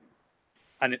time.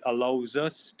 And it allows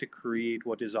us to create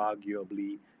what is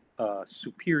arguably a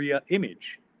superior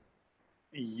image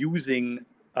using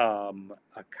a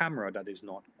camera that is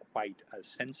not quite as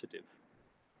sensitive.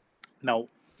 Now,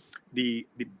 the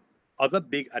other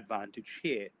big advantage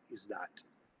here is that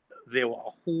there were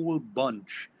a whole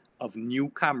bunch of new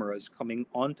cameras coming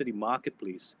onto the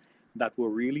marketplace that were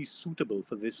really suitable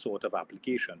for this sort of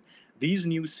application. These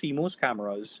new CMOS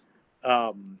cameras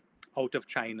out of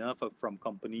China from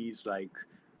companies like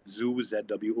ZWO,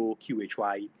 ZWO,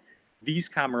 QHY, these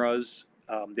cameras,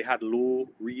 they had low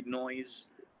read noise,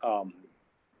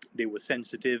 they were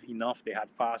sensitive enough, they had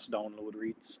fast download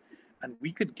rates, and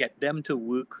we could get them to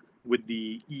work with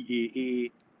the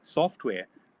EAA software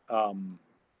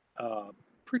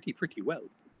pretty well.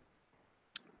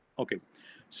 Okay,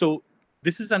 so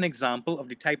this is an example of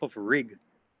the type of rig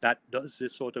that does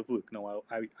this sort of work. Now,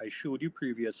 I showed you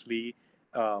previously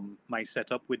my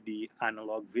setup with the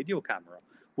analog video camera.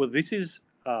 Well, this is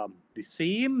the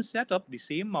same setup, the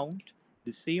same mount,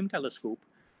 the same telescope,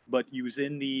 but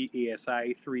using the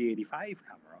ASI 385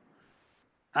 camera.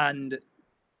 And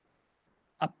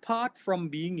apart from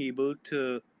being able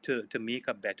to make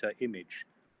a better image,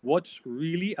 what's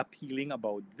really appealing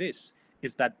about this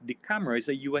is that the camera is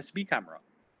a USB camera.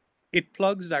 It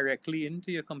plugs directly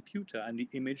into your computer and the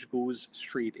image goes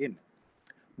straight in.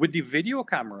 With the video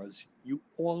cameras, you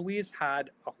always had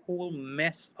a whole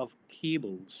mess of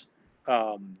cables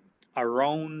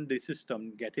around the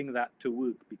system getting that to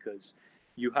work, because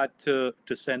you had to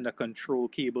send a control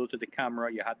cable to the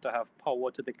camera, you had to have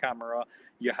power to the camera,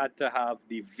 you had to have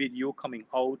the video coming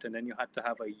out, and then you had to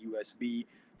have a USB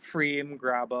frame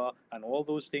grabber, and all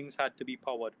those things had to be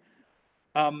powered.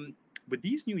 With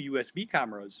these new USB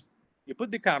cameras, you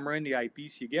put the camera in the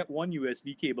eyepiece, you get one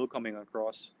USB cable coming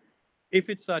across. If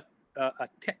it's a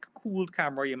tech-cooled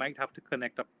camera, you might have to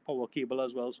connect a power cable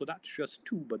as well. So that's just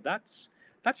two, but that's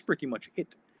pretty much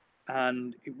it.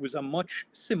 And it was a much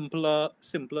simpler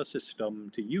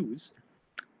system to use.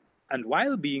 And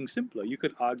while being simpler, you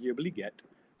could arguably get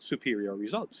superior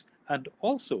results. And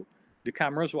also, the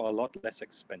cameras were a lot less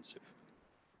expensive.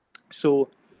 So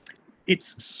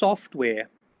it's software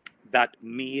that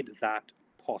made that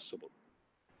possible.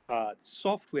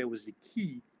 Software was the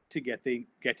key to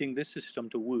getting this system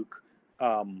to work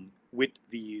with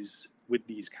these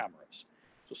cameras.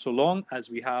 So long as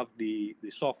we have the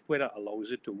software that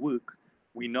allows it to work,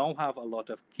 we now have a lot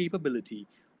of capability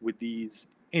with these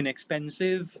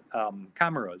inexpensive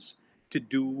cameras to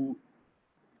do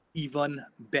even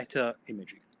better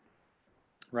imaging.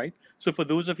 Right. So for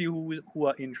those of you who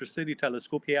are interested, the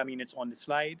telescope here, I mean, it's on the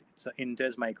slide. It's an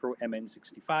Intes Micro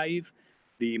MN65.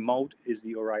 The mount is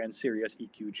the Orion Sirius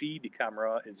EQG. The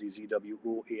camera is the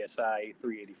ZWO ASI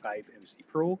 385 MC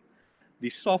Pro. The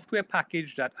software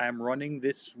package that I'm running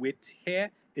this with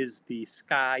here is the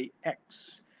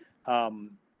SkyX,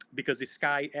 because the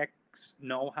SkyX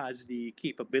now has the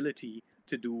capability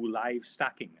to do live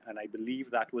stacking, and I believe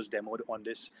that was demoed on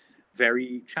this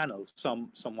very channel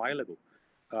some while ago.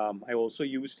 I also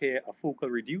used here a focal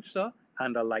reducer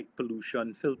and a light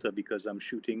pollution filter because I'm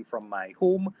shooting from my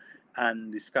home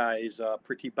and the skies are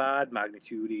pretty bad,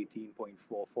 magnitude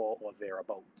 18.44 or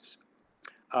thereabouts.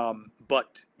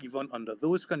 But even under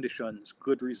those conditions,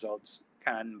 good results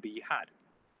can be had.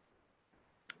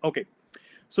 Okay,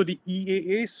 so the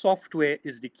EAA software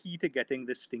is the key to getting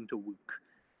this thing to work.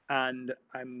 And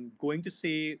I'm going to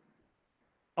say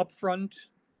upfront,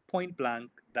 point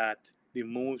blank, that the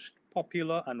most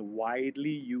popular and widely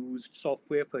used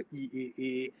software for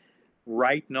EAA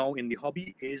right now in the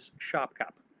hobby is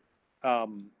SharpCap.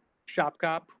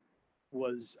 SharpCap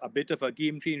was a bit of a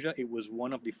game changer. It was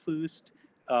one of the first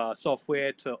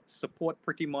software to support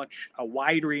pretty much a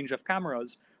wide range of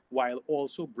cameras while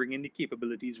also bringing the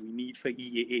capabilities we need for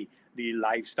EAA, the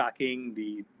live stacking,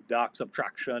 the dark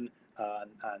subtraction,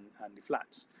 and the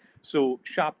flats. So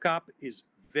SharpCap is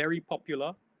very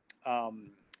popular.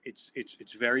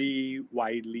 It's very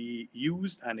widely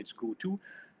used and it's go-to.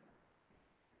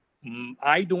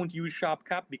 I don't use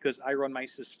SharpCap because I run my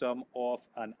system off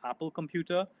an Apple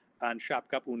computer and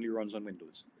SharpCap only runs on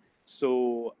Windows.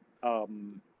 So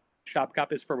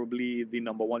SharpCap is probably the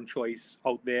 #1 choice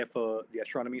out there for the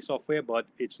astronomy software, but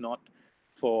it's not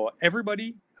for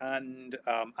everybody and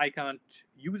I can't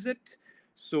use it.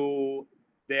 So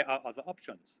there are other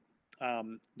options.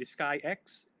 The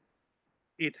SkyX,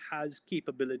 it has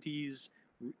capabilities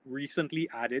recently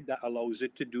added that allows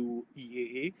it to do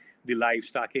EAA, the live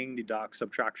stacking, the dark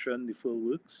subtraction, the full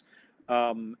works.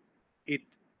 It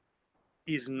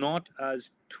is not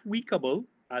as tweakable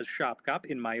as SharpCap,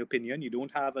 in my opinion. You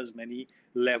don't have as many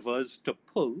levers to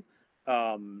pull.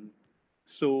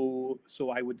 So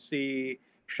I would say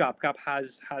SharpCap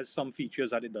has some features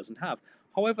that it doesn't have.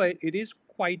 However, it is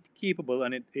quite capable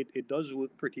and it does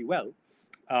work pretty well.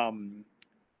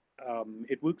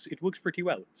 It works pretty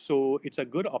well. So it's a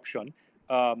good option.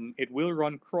 It will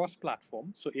run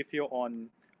cross-platform. So if you're on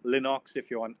Linux, if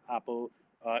you're on Apple,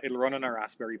 it'll run on a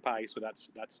Raspberry Pi. So that's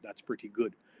pretty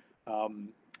good.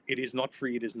 It is not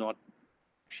free. It is not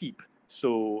cheap.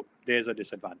 So there's a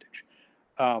disadvantage.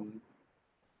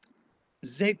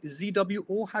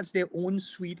 ZWO has their own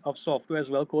suite of software as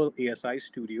well called ASI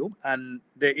Studio, and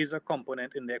there is a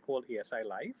component in there called ASI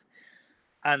Live.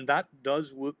 And that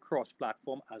does work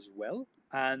cross-platform as well.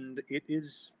 And it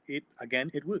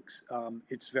works.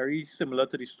 It's very similar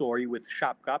to the story with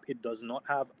SharpCap. It does not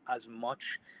have as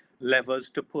much levers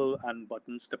to pull and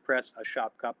buttons to press as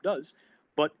SharpCap does,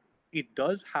 but it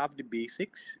does have the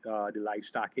basics, the live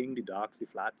stacking, the darks, the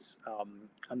flats,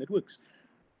 and it works.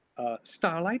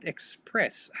 Starlight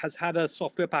Express has had a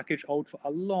software package out for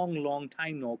a long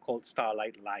time now called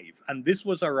Starlight Live. And this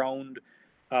was around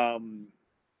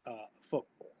for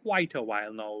quite a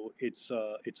while now. It's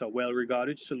a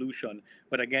well-regarded solution,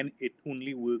 but again, it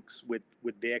only works with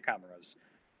their cameras.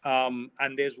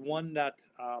 And there's one that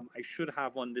I should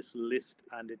have on this list,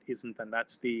 and it isn't, and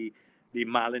that's the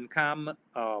Malincam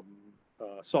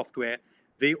software.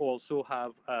 They also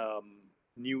have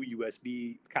new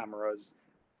USB cameras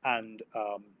and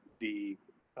the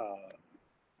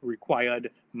required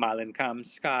Malincam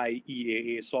Sky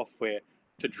EAA software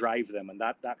to drive them, and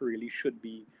that really should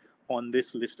be on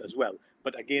this list as well.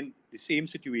 But again, the same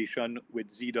situation with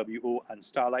ZWO and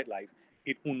Starlight Live.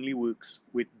 It only works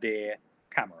with their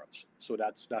cameras, so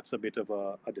that's a bit of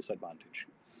a disadvantage.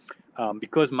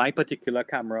 Because my particular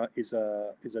camera is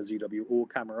a ZWO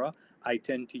camera, I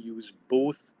tend to use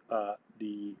both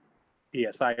the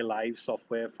ASI Live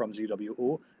software from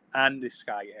ZWO and the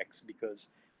SkyX because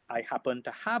I happen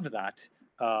to have that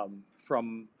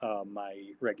from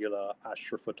my regular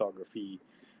astrophotography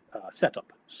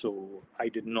setup. So I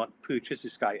did not purchase the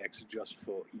SkyX just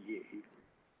for EAA.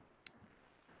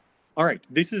 All right,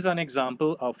 this is an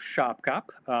example of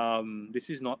SharpCap. This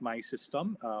is not my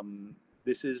system.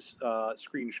 This is a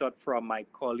screenshot from my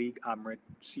colleague Amrit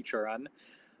Sicharan,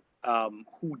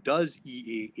 who does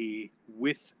EAA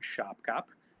with SharpCap.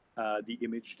 The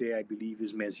image there, I believe,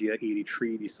 is Messier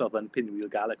 83, the Southern Pinwheel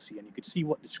Galaxy, and you can see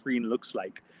what the screen looks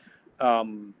like.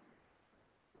 Of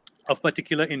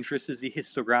particular interest is the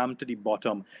histogram to the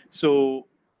bottom. So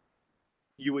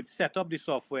you would set up the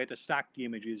software to stack the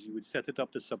images. You would set it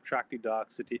up to subtract the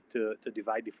darks, to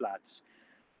divide the flats.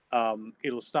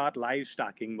 It'll start live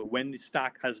stacking, but when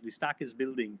as the stack is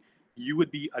building, you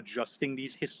would be adjusting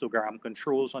these histogram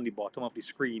controls on the bottom of the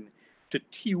screen to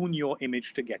tune your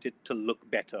image to get it to look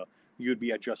better. You'd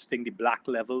be adjusting the black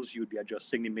levels, you'd be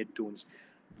adjusting the midtones.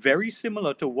 Very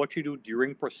similar to what you do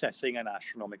during processing an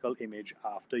astronomical image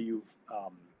after you've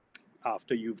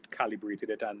calibrated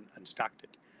it and stacked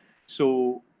it.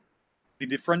 So the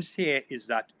difference here is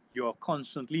that you're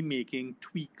constantly making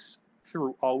tweaks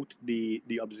throughout the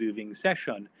observing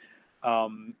session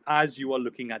as you are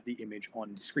looking at the image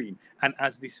on the screen. And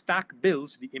as the stack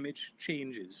builds, the image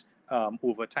changes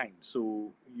over time.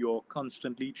 So you're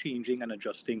constantly changing and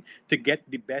adjusting to get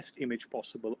the best image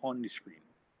possible on the screen,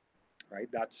 right?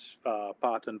 That's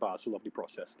part and parcel of the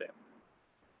process there,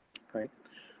 right?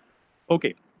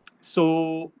 Okay,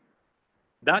 so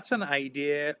that's an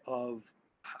idea of,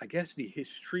 I guess, the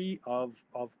history of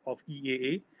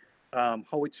EAA,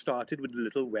 how it started with the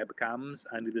little webcams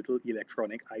and the little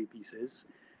electronic eyepieces.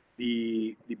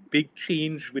 The big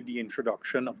change with the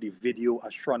introduction of the video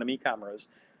astronomy cameras.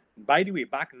 By the way,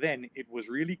 back then, it was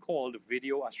really called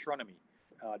video astronomy.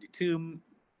 The term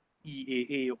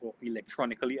EAA, or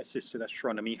electronically assisted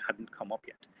astronomy, hadn't come up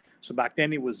yet. So back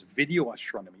then, it was video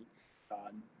astronomy.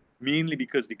 Mainly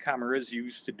because the cameras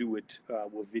used to do it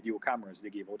were video cameras.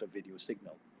 They gave out a video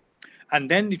signal. And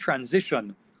then the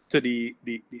transition to the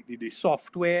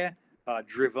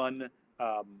software-driven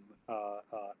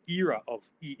era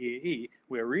of EAA,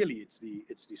 where really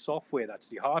it's the software that's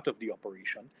the heart of the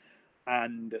operation.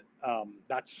 And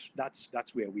that's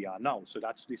where we are now. So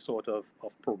that's the sort of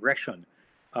progression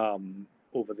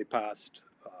over the past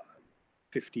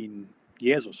 15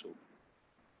 years or so,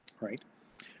 right?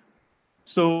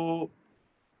 So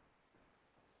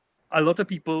a lot of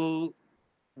people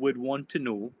would want to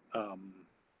know,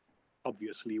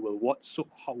 obviously, well,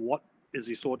 what is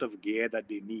the sort of gear that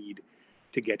they need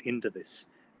to get into this?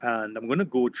 And I'm going to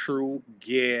go through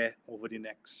gear over the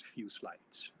next few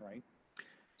slides, right?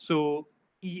 So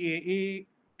EAA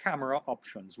camera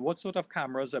options. What sort of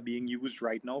cameras are being used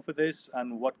right now for this,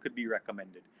 and what could be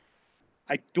recommended?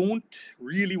 I don't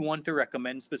really want to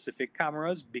recommend specific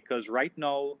cameras because right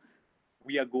now,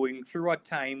 we are going through a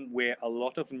time where a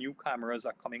lot of new cameras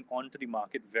are coming onto the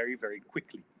market very, very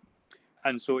quickly.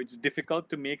 And so it's difficult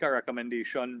to make a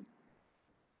recommendation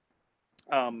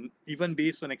even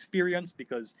based on experience,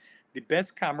 because the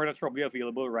best camera that's probably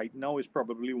available right now is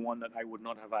probably one that I would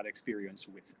not have had experience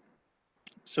with.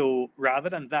 So rather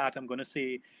than that, I'm going to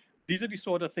say these are the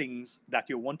sort of things that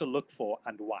you want to look for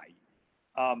and why.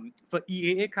 For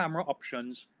EAA camera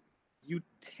options, you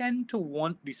tend to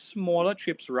want the smaller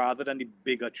chips rather than the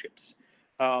bigger chips.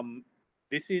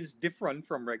 This is different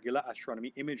from regular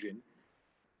astronomy imaging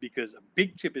because a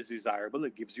big chip is desirable.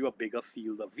 It gives you a bigger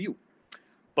field of view.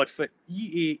 But for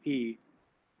EAA,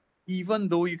 even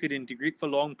though you could integrate for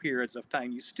long periods of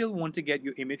time, you still want to get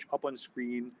your image up on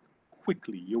screen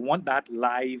quickly. You want that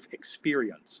live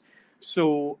experience.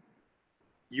 So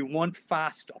you want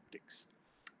fast optics.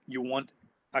 You want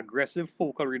aggressive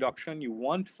focal reduction, you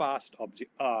want fast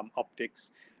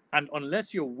optics, and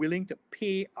unless you're willing to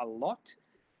pay a lot,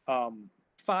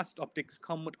 fast optics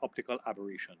come with optical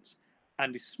aberrations,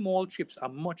 and the small chips are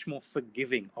much more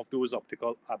forgiving of those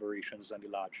optical aberrations than the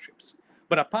large chips.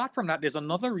 But apart from that, there's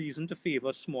another reason to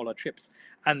favor smaller chips,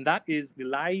 and that is the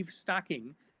live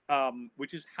stacking,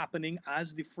 which is happening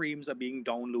as the frames are being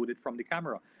downloaded from the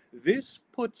camera. This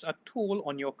puts a toll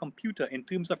on your computer in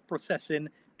terms of processing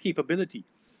capability.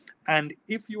 And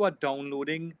if you are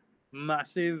downloading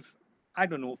massive,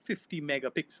 50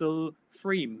 megapixel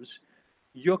frames,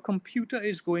 your computer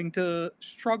is going to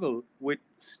struggle with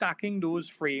stacking those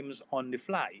frames on the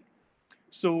fly.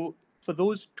 So for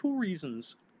those two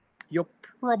reasons, you're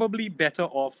probably better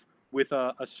off with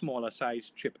a smaller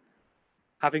size chip.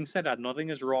 Having said that, nothing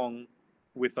is wrong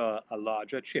with a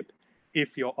larger chip.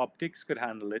 If your optics could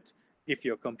handle it, if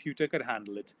your computer could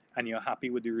handle it, and you're happy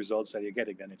with the results that you're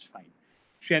getting, then it's fine.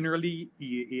 Generally,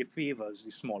 EAA favors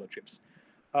the smaller chips.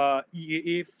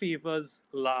 EAA favors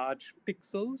large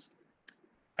pixels,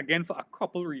 again, for a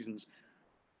couple reasons.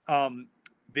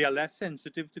 They are less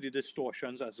sensitive to the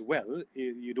distortions as well.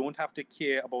 You don't have to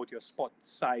care about your spot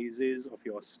sizes of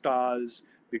your stars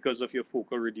because of your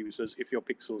focal reducers if your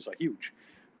pixels are huge.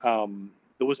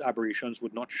 Those aberrations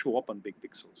would not show up on big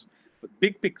pixels. But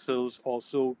big pixels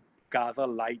also gather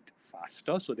light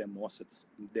faster, so they're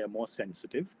more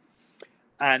sensitive.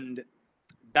 And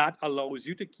that allows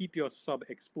you to keep your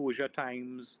sub-exposure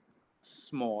times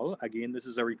small. Again, this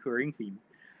is a recurring theme.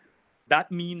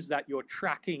 That means that your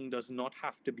tracking does not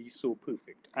have to be so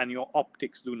perfect and your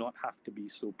optics do not have to be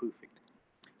so perfect.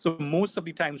 So most of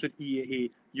the times with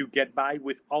EAA, you get by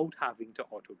without having to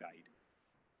auto-guide.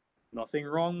 Nothing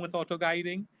wrong with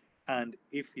auto-guiding. And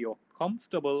if you're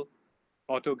comfortable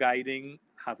auto-guiding,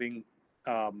 having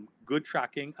good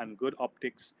tracking and good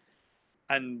optics,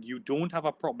 and you don't have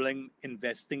a problem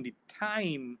investing the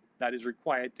time that is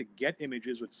required to get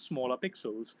images with smaller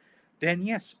pixels, then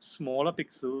yes, smaller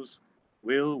pixels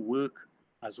will work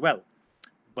as well.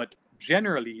 But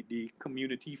generally, the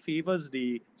community favors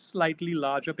the slightly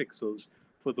larger pixels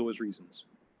for those reasons.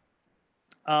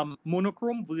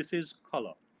 Monochrome versus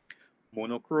color.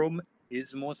 Monochrome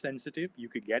is more sensitive. You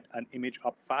could get an image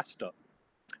up faster.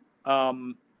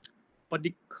 But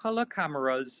the color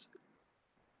cameras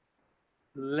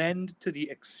lend to the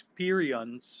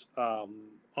experience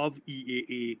of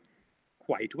EAA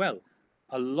quite well.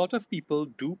 A lot of people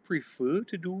do prefer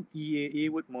to do EAA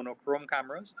with monochrome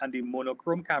cameras, and the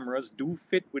monochrome cameras do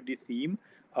fit with the theme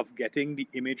of getting the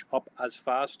image up as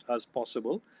fast as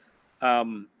possible.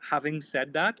 Having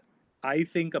said that, I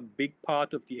think a big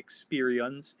part of the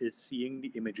experience is seeing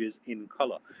the images in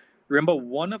color. Remember,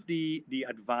 one of the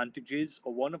advantages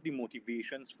or one of the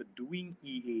motivations for doing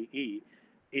EAA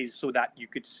is so that you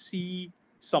could see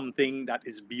something that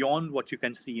is beyond what you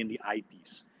can see in the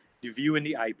eyepiece. The view in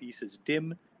the eyepiece is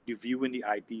dim, the view in the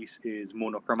eyepiece is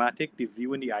monochromatic, the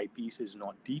view in the eyepiece is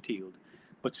not detailed.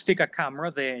 But stick a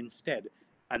camera there instead,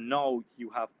 and now you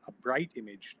have a bright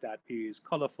image that is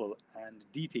colorful and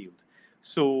detailed.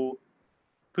 So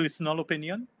personal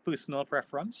opinion, personal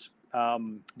preference,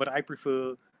 but I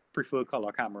prefer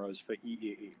color cameras for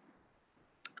EAA.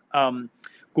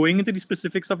 Going into the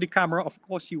specifics of the camera, of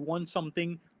course, you want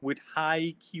something with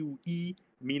high QE,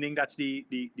 meaning that's the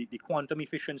quantum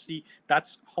efficiency.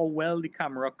 That's how well the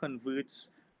camera converts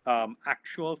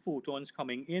actual photons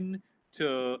coming in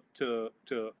to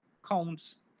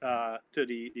counts to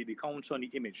the counts on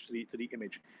the image, to the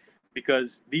image.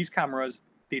 Because these cameras,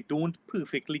 they don't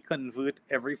perfectly convert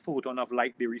every photon of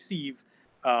light they receive.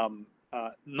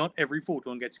 Not every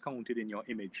photon gets counted in your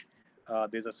image.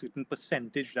 There's a certain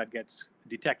percentage that gets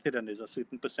detected and there's a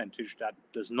certain percentage that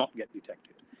does not get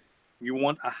detected. You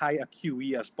want a high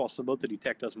QE as possible to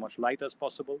detect as much light as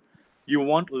possible. You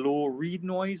want low read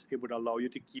noise. It would allow you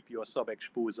to keep your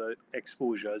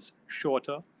exposures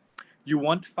shorter. You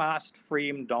want fast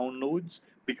frame downloads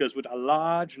because with a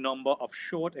large number of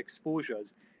short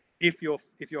exposures, if your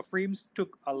frames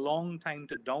took a long time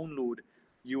to download,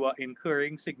 you are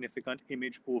incurring significant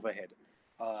image overhead.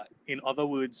 In other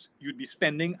words, you'd be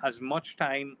spending as much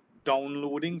time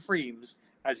downloading frames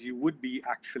as you would be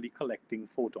actually collecting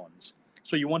photons.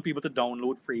 So you want people to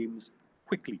download frames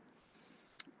quickly.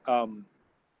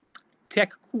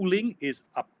 Tech cooling is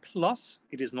a plus.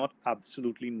 It is not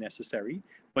absolutely necessary,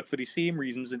 but for the same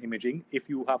reasons in imaging, if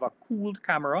you have a cooled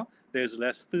camera, there's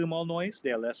less thermal noise,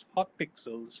 there are less hot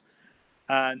pixels,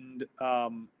 and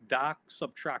dark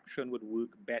subtraction would work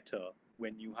better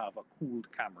when you have a cooled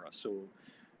camera. So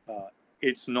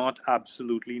it's not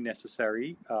absolutely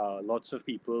necessary. Lots of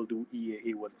people do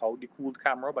EAA without the cooled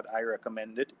camera, but I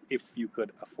recommend it if you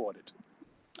could afford it.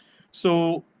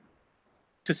 So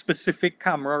to specific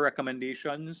camera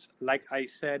recommendations, like I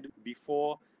said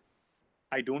before,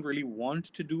 I don't really want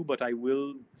to do, but I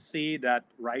will say that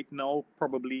right now,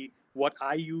 probably what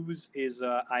I use is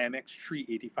a IMX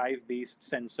 385 based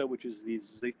sensor, which is the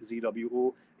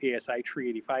ZWO ASI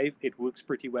 385. It works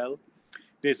pretty well.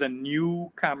 There's a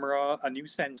new camera, a new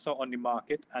sensor on the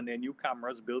market, and there are new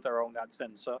cameras built around that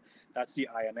sensor. That's the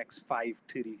IMX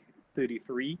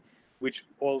 533, which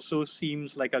also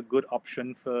seems like a good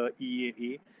option for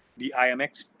EAA. The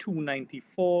IMX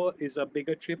 294 is a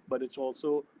bigger chip, but it's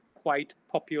also quite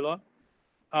popular.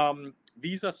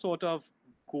 These are sort of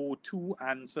go-to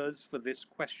answers for this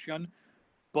question,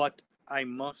 but I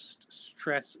must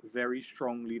stress very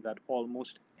strongly that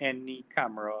almost any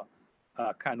camera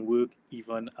can work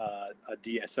even a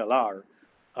DSLR.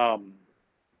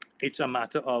 It's a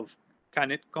matter of,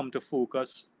 can it come to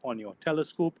focus on your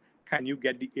telescope? Can you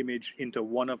get the image into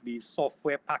one of these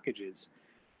software packages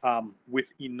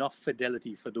with enough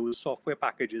fidelity for those software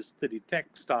packages to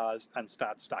detect stars and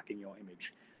start stacking your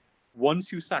image?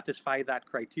 Once you satisfy that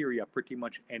criteria, pretty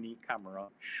much any camera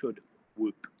should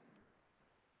work.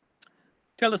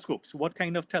 Telescopes. What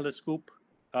kind of telescope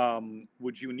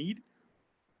would you need?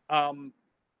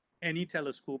 Any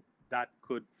telescope that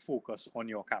could focus on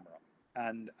your camera.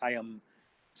 And I am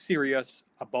serious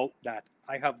about that.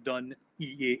 I have done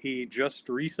EAA just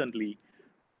recently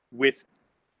with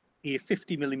a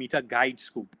 50mm guide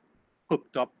scope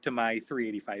hooked up to my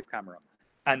 385 camera.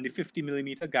 And the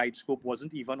 50mm guide scope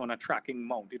wasn't even on a tracking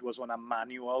mount. It was on a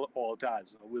manual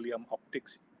alt-as, a William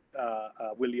Optics,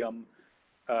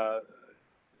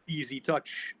 Easy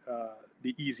Touch,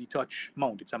 the Easy Touch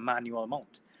mount. It's a manual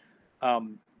mount.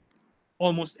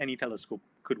 Almost any telescope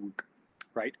could work,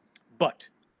 right? But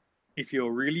if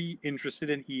you're really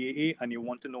interested in EAA and you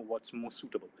want to know what's most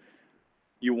suitable,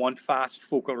 you want fast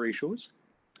focal ratios.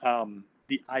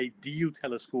 The ideal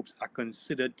telescopes are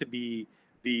considered to be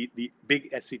the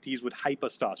big SCTs with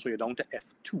hyperstar, so you're down to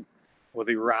f2, or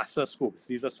the RASA scopes.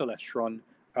 These are Celestron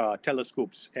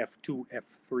telescopes, f2,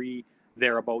 f3,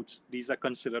 thereabouts. These are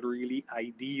considered really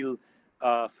ideal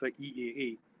for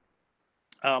EAA.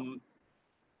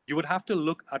 You would have to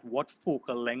look at what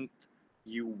focal length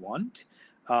you want.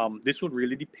 This would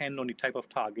really depend on the type of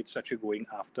targets that you're going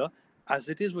after, as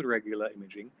it is with regular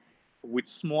imaging. With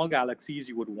small galaxies,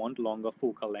 you would want longer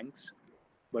focal lengths,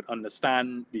 but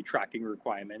understand the tracking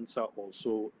requirements are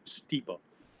also steeper.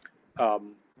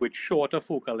 With shorter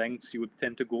focal lengths, you would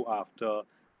tend to go after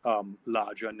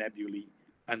larger nebulae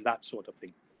and that sort of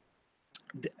thing.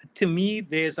 To me,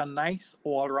 there's a nice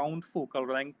all-round focal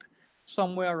length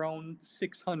somewhere around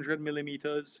 600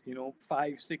 millimeters,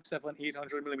 5, 6, 7,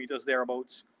 800 millimeters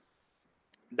thereabouts,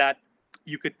 that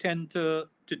you could tend to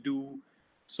do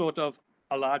sort of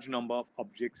a large number of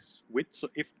objects with. So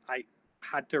if I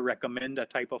had to recommend a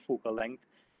type of focal length,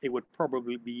 it would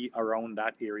probably be around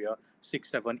that area, 6,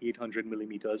 7, 800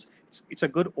 millimeters. It's a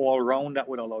good all-round that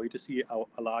would allow you to see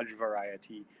a large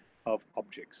variety of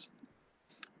objects.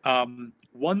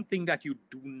 One thing that you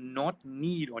do not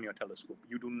need on your telescope,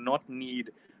 you do not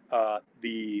need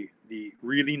the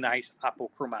really nice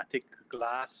apochromatic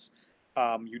glass.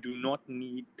 You do not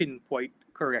need pinpoint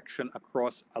correction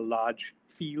across a large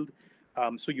field.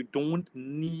 So you don't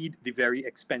need the very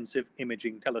expensive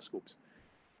imaging telescopes.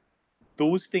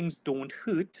 Those things don't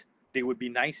hurt. They would be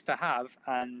nice to have,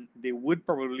 and they would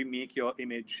probably make your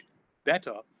image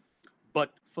better.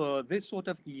 But for this sort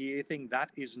of EA thing,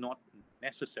 that is not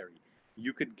necessary.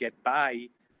 You could get by.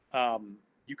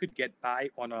 You could get by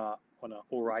on a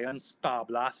Orion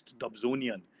Starblast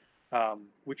Dobsonian,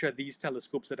 which are these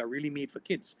telescopes that are really made for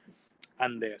kids,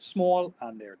 and they're small,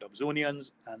 and they're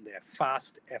Dobsonians, and they're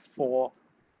fast f4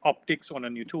 optics on a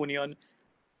Newtonian.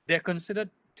 They're considered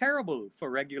terrible for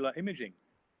regular imaging,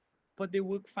 but they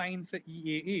work fine for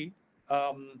EAA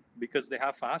because they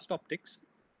have fast optics,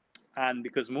 and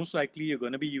because most likely you're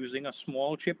going to be using a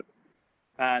small chip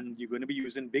and you're going to be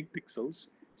using big pixels.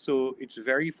 So it's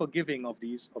very forgiving of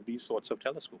these sorts of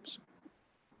telescopes,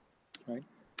 right?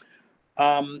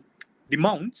 The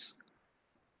mounts,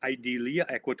 ideally, an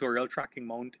equatorial tracking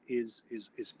mount is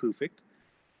perfect,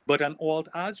 but an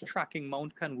alt-as tracking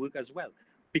mount can work as well,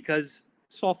 because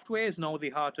software is now the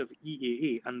heart of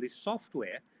EAA, and the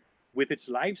software, with its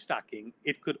live stacking,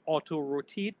 it could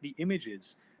auto-rotate the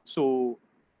images. So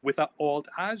with an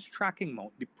alt-as tracking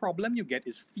mount, the problem you get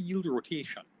is field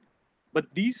rotation. But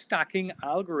these stacking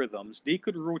algorithms, they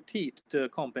could rotate to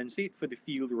compensate for the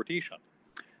field rotation.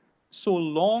 So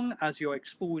long as your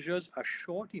exposures are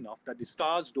short enough that the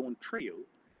stars don't trail,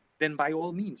 then by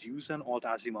all means, use an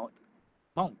alt-azimuth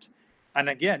mount. And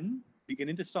again,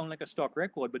 beginning to sound like a stock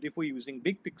record, but if we're using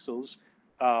big pixels,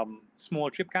 small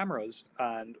chip cameras,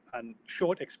 and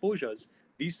short exposures,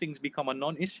 these things become a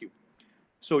non-issue.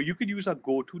 So you could use a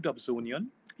go-to Dobsonian,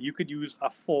 you could use a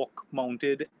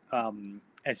fork-mounted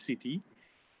SCT,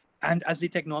 and as the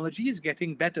technology is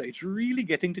getting better, it's really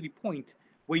getting to the point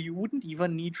where you wouldn't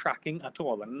even need tracking at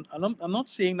all. And I'm not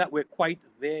saying that we're quite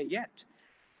there yet,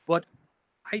 but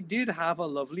I did have a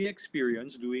lovely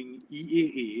experience doing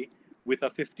EAA with a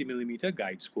 50mm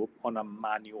guide scope on a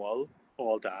manual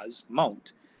alt-as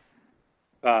mount.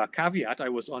 Caveat, I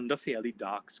was under fairly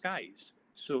dark skies.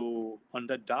 So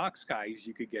under dark skies,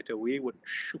 you could get away with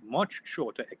much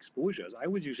shorter exposures. I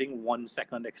was using 1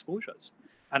 second exposures,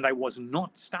 and I was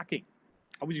not stacking.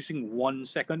 I was using 1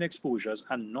 second exposures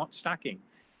and not stacking.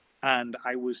 and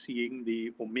I was seeing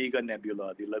the Omega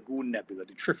Nebula, the Lagoon Nebula,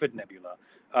 the Trifid Nebula,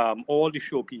 all the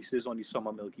showpieces on the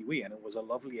summer Milky Way, and it was a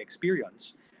lovely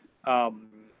experience.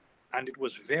 And it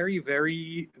was very,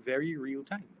 very, very real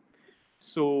time.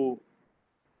 So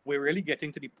we're really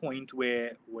getting to the point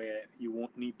where you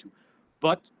won't need to.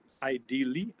 But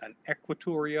ideally, an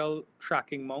equatorial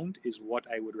tracking mount is what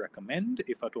I would recommend,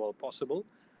 if at all possible.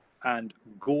 And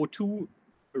Go-To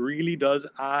really does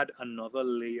add another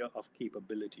layer of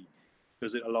capability,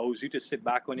 because it allows you to sit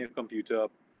back on your computer,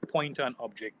 point an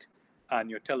object, and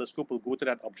your telescope will go to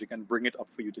that object and bring it up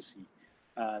for you to see.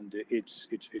 And it's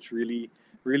really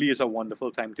is a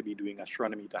wonderful time to be doing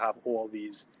astronomy, to have all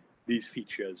these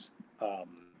features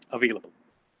available.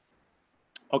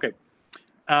 Okay.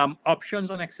 Options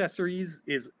on accessories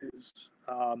is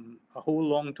a whole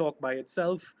long talk by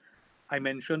itself. I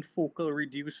mentioned focal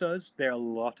reducers. There are a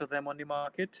lot of them on the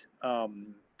market.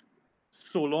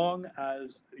 So long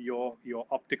as your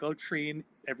optical train,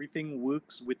 everything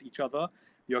works with each other,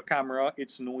 your camera,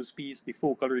 its nose piece, the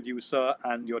focal reducer,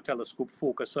 and your telescope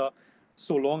focuser,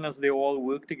 so long as they all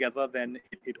work together, then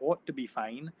it ought to be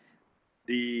fine.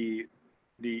 The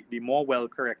more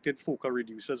well-corrected focal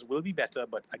reducers will be better,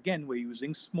 but again, we're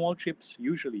using small chips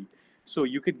usually, so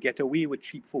you could get away with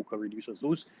cheap focal reducers.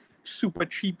 Those super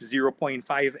cheap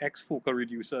 0.5x focal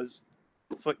reducers,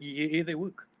 for EAA, they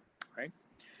work, right?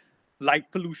 Light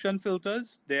pollution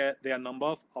filters, there are a number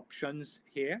of options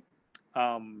here.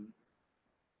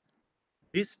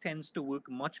 This tends to work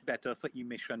much better for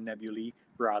emission nebulae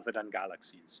rather than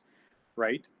galaxies,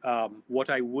 right? What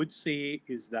I would say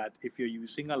is that if you're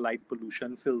using a light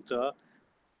pollution filter,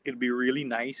 it'd be really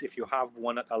nice if you have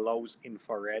one that allows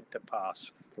infrared to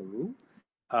pass through.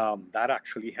 That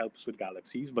actually helps with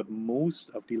galaxies, but most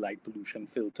of the light pollution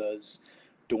filters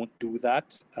don't do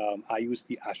that. I use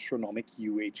the Astronomic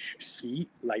UHC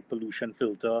light pollution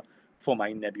filter for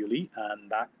my nebulae, and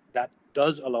that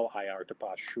does allow IR to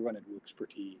pass through, and it works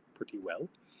pretty well.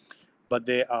 But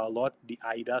there are a lot. The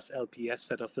IDAS LPS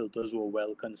set of filters were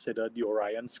well considered. The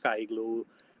Orion Skyglow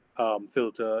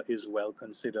filter is well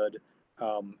considered.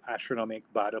 Astronomic,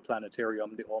 Bada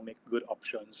Planetarium, they all make good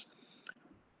options.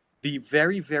 The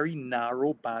very, very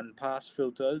narrow bandpass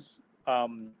filters,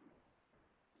 I've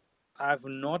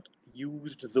not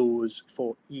used those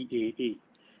for EAA,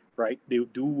 right? They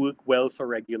do work well for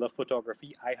regular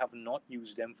photography. I have not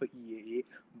used them for EAA,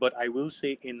 but I will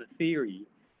say in theory,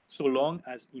 so long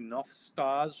as enough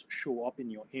stars show up in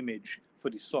your image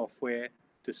for the software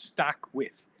to stack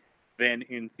with, then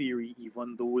in theory,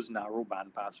 even those narrow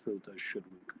bandpass filters should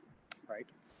work, right?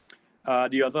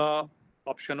 The other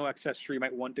option or accessory you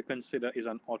might want to consider is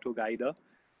an auto guider.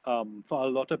 For a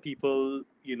lot of people,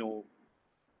 you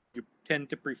tend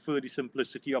to prefer the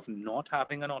simplicity of not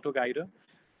having an auto guider.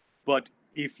 But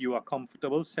if you are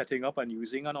comfortable setting up and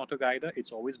using an auto guider,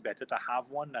 it's always better to have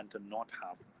one than to not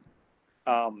have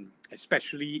one.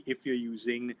 Especially if you're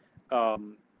using,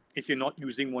 if you're not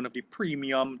using one of the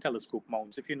premium telescope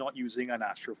mounts, if you're not using an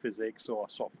astrophysics or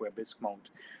software bisque mount,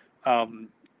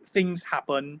 things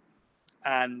happen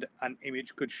and an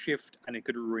image could shift and it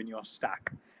could ruin your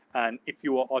stack. And if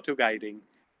you are auto guiding,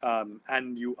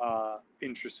 and you are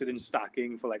interested in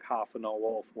stacking for like half an hour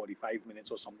or 45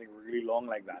 minutes or something really long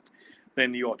like that,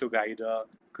 then the auto guider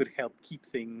could help keep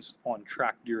things on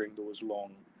track during those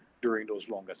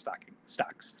longer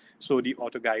stacks. So the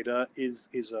auto guider is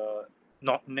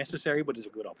not necessary, but is a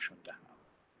good option to have.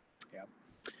 Yeah.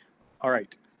 All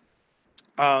right.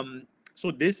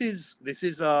 So this is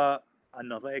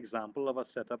another example of a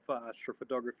setup for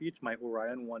astrophotography. It's my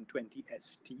Orion 120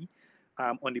 ST.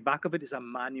 On the back of it is a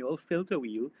manual filter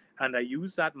wheel, and I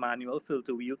use that manual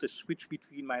filter wheel to switch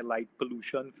between my light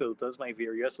pollution filters, my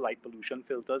various light pollution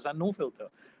filters, and no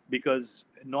filter, because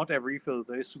not every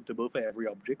filter is suitable for every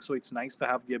object, so it's nice to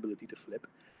have the ability to flip.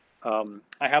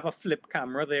 I have a flip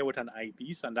camera there with an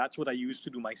eyepiece, and that's what I use to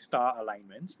do my star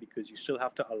alignments, because you still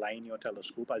have to align your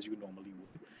telescope as you normally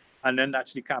would. And then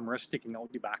that's the camera sticking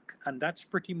out the back, and that's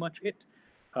pretty much it.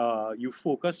 You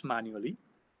focus manually.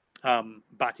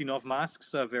 Batinov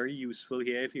masks are very useful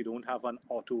here if you don't have an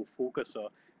auto focuser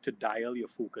to dial your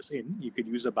focus in. You could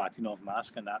use a Batinov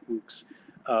mask, and that works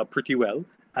pretty well.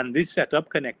 And this setup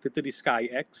connected to the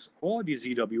SkyX or the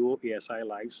ZWO ASI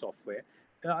Live software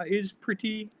is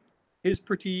pretty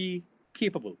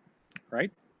capable,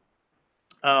 right?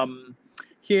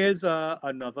 Here's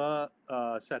another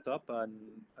setup, and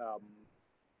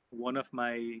one of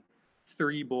my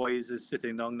 3 boys is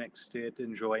sitting down next to it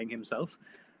enjoying himself.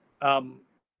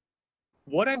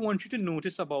 What I want you to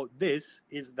notice about this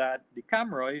is that the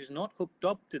camera is not hooked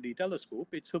up to the telescope,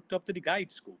 it's hooked up to the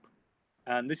guide scope.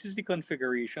 And this is the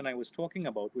configuration I was talking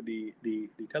about with the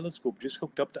telescope just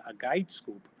hooked up to a guide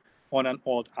scope on an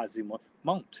alt azimuth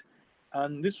mount.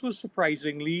 And this was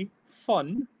surprisingly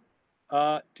fun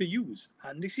to use.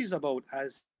 And this is about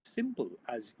as simple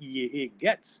as EAA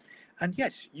gets. And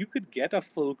yes, you could get a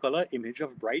full color image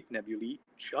of bright nebulae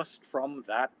just from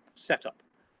that setup.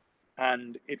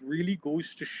 And it really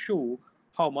goes to show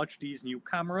how much these new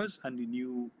cameras and the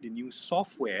new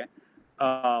software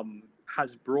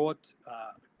has brought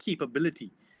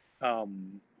capability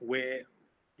where,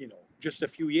 you know, just a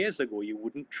few years ago you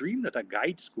wouldn't dream that a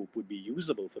guide scope would be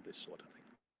usable for this sort of thing.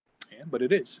 Yeah, but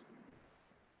it is.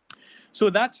 So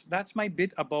that's my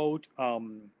bit about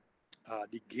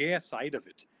the gear side of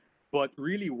it. But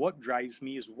really, what drives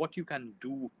me is what you can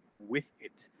do with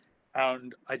it.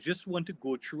 And I just want to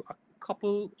go through a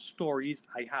couple stories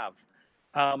I have.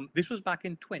 This was back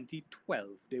in 2012.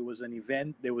 There was an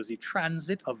event, there was a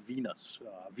transit of Venus.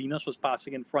 Venus was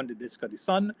passing in front of the disk of the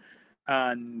sun,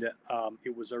 and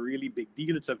it was a really big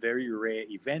deal. It's a very rare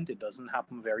event. It doesn't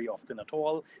happen very often at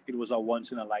all. It was a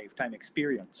once in a lifetime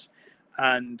experience.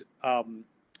 And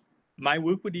my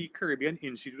work with the Caribbean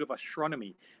Institute of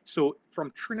Astronomy. So from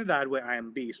Trinidad, where I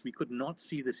am based, we could not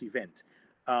see this event,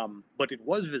 but it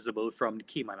was visible from the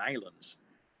Cayman Islands.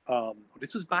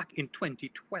 This was back in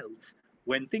 2012,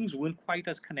 when things weren't quite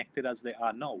as connected as they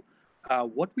are now.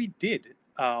 What we did,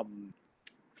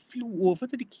 flew over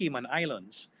to the Cayman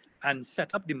Islands and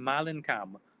set up the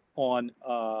Malincam on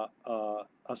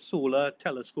a solar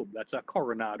telescope. That's a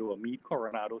Coronado, a Meade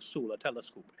Coronado solar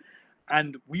telescope.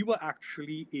 And we were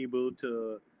actually able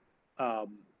to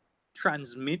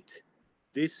transmit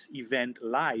this event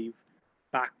live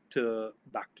back to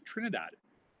Trinidad.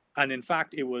 And in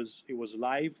fact, it was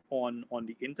live on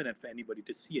the internet for anybody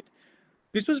to see it.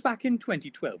 This was back in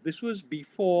 2012. This was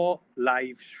before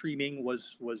live streaming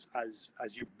was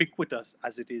as ubiquitous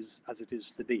as it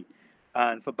is today.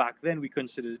 And for back then, we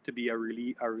considered it to be a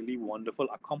really wonderful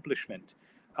accomplishment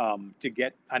to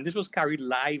get. And this was carried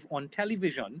live on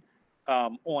television,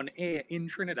 on air in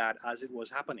Trinidad as it was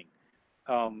happening.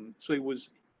 So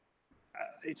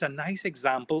it's a nice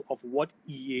example of what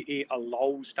EAA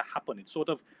allows to happen. It sort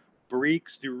of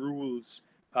breaks the rules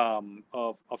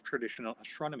of traditional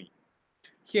astronomy.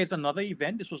 Here's another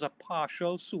event. This was a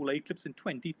partial solar eclipse in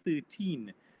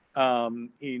 2013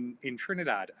 in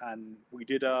Trinidad, and we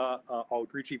did a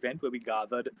outreach event where we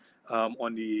gathered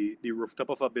on the rooftop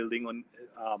of a building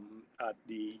at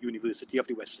the University of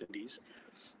the West Indies.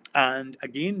 And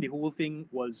again, the whole thing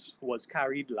was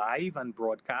carried live and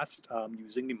broadcast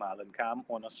using the Malincam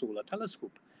on a solar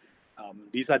telescope.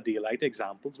 These are daylight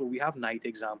examples, but we have night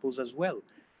examples as well.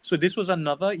 So this was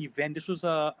another event. This was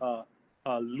a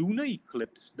lunar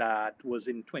eclipse that was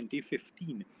in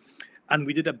 2015. And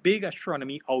we did a big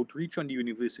astronomy outreach on the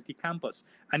university campus.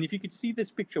 And if you could see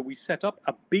this picture, we set up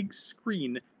a big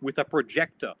screen with a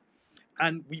projector.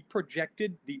 And we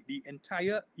projected the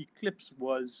entire eclipse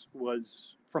was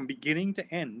from beginning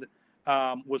to end,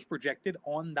 was projected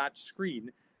on that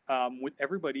screen with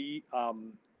everybody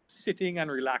sitting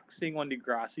and relaxing on the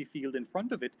grassy field in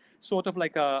front of it, sort of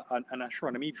like an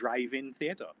astronomy drive-in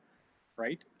theater,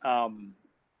 right?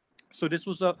 So this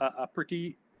was a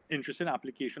pretty interesting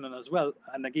application and as well.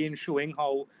 And again, showing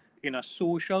how in a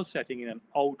social setting, in an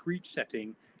outreach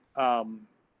setting,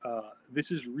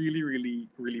 this is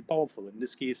really powerful. In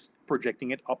this case,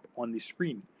 projecting it up on the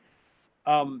screen.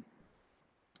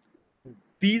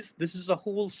 This is a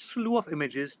whole slew of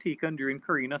images taken during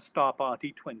Carina Star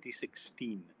Party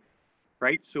 2016,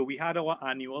 right? So we had our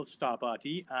annual Star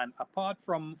Party, and apart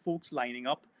from folks lining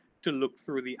up to look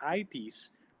through the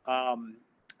eyepiece,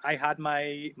 I had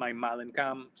my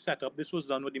Malincam set up. This was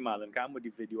done with the Malincam, with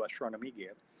the video astronomy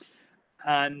gear.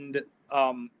 And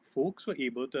folks were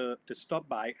able to stop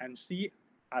by and see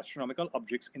astronomical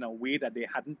objects in a way that they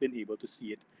hadn't been able to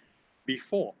see it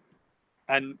before.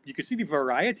 And you can see the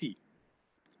variety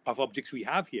of objects we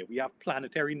have here. We have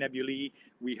planetary nebulae,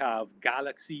 we have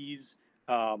galaxies,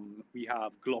 we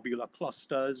have globular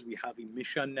clusters, we have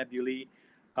emission nebulae,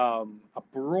 a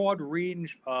broad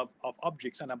range of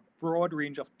objects and a broad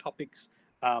range of topics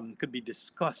could be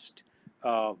discussed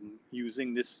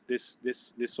using this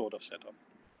sort of setup.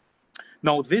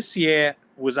 Now, this year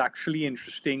was actually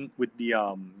interesting with the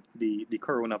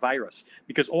coronavirus,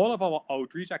 because all of our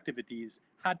outreach activities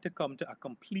had to come to a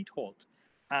complete halt.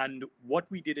 And what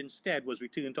we did instead was we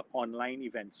turned to online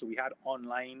events. So we had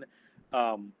online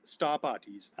star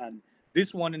parties. And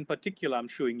this one in particular I'm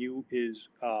showing you is,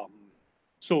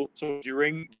 so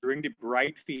during the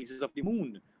bright phases of the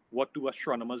moon, what do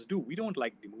astronomers do? We don't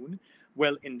like the moon,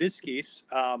 Well, in this case,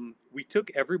 we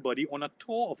took everybody on a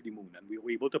tour of the moon, and we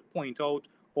were able to point out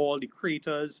all the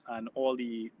craters and all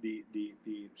the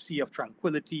Sea of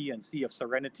Tranquility and Sea of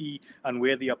Serenity and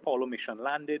where the Apollo mission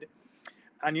landed.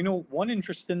 And you know, one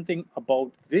interesting thing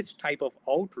about this type of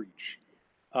outreach,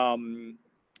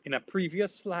 in a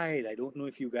previous slide, I don't know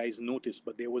if you guys noticed,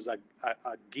 but there was a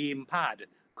gamepad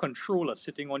controller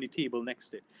sitting on the table next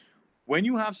to it. When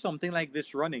you have something like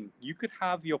this running, you could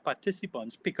have your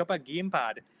participants pick up a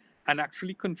gamepad and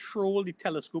actually control the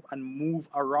telescope and move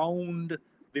around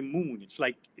the moon. It's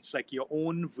like your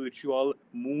own virtual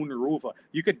moon rover.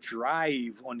 You could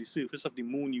drive on the surface of the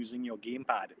moon using your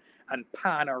gamepad and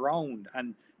pan around,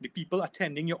 and the people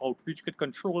attending your outreach could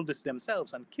control this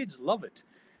themselves, and kids love it.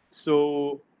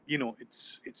 So you know,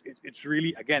 it's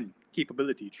really, again,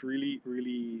 capability. It's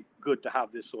really good to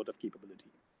have this sort of capability.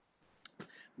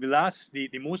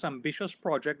 The most ambitious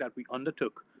project that we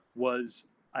undertook was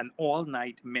an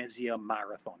all-night Messier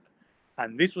marathon.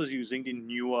 And this was using the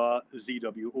newer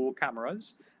ZWO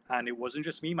cameras. And it wasn't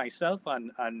just me, myself,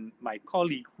 and my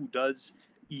colleague who does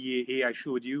EAA. I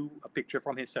showed you a picture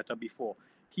from his setup before.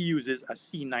 He uses a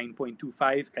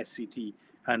C9.25 SCT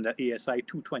and an ASI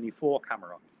 224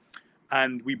 camera.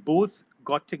 And we both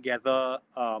got together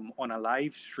on a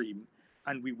live stream,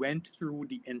 and we went through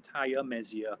the entire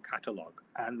Messier catalog,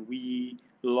 and we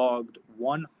logged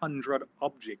 100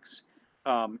 objects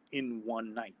in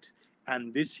one night.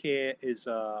 And this here is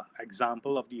an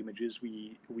example of the images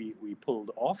we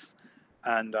pulled off,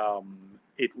 and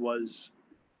it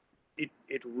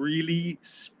really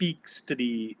speaks to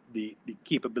the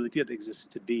capability that exists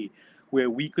today, where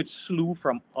we could slew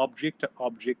from object to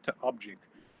object to object.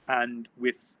 And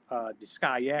with the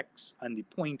SkyX and the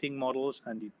pointing models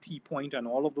and the T-point and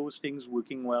all of those things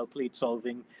working well, plate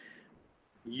solving,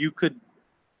 you could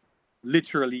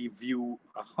literally view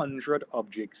 100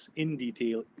 objects in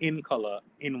detail, in color,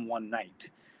 in one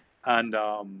night. And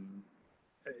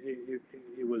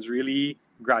it was really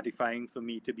gratifying for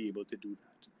me to be able to do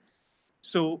that.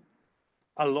 So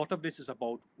a lot of this is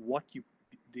about what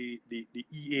the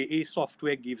EAA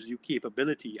software gives you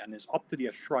capability, and it's up to the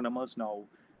astronomers now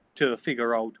to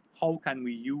figure out how can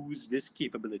we use this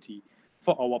capability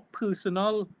for our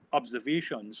personal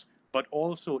observations, but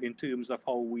also in terms of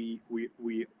how we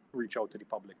reach out to the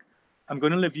public. I'm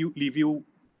going to leave you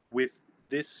with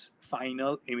this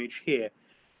final image here.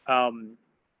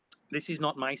 This is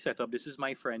not my setup. This is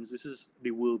my friend's. This is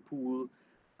the Whirlpool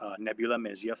Nebula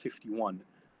Messier 51.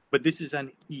 But this is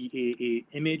an EAA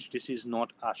image. This is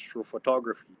not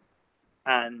astrophotography.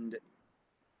 And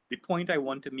the point I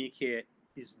want to make here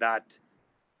is that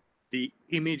the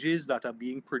images that are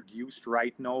being produced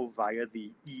right now via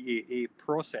the EAA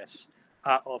process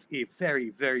are of a very,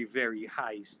 very, very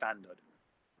high standard.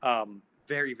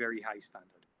 Very, very high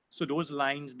standard. So those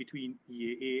lines between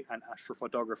EAA and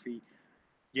astrophotography,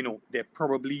 you know, they're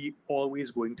probably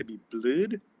always going to be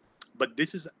blurred. But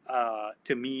this is,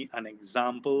 to me, an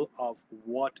example of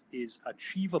what is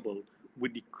achievable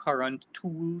with the current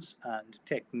tools and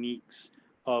techniques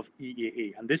of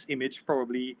EAA. And this image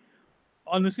probably,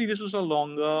 honestly, this was a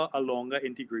longer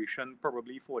integration,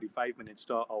 probably 45 minutes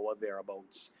to an hour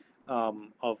thereabouts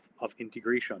of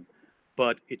integration.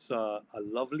 But it's a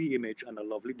lovely image and a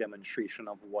lovely demonstration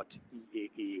of what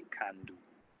EAA can do.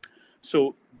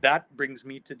 So that brings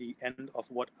me to the end of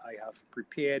what I have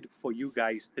prepared for you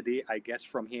guys today. I guess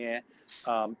from here,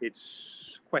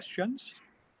 it's questions.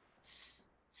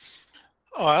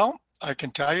 Well, I can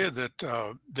tell you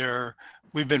that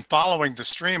we've been following the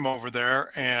stream over there,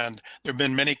 and there have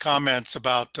been many comments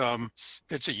about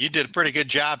you did a pretty good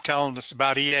job telling us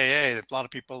about EAA. A lot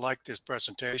of people like this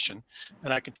presentation,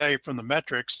 and I can tell you from the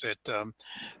metrics that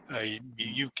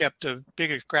you kept a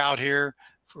bigger crowd here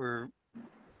for.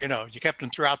 You know, you kept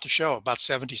them throughout the show, about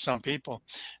 70-some people.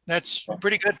 That's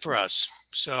pretty good for us.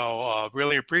 So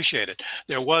really appreciate it.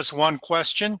 There was one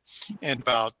question, and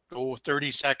about 30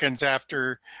 seconds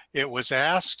after it was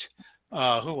asked,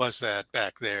 who was that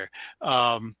back there?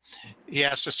 He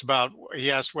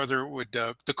asked whether it would,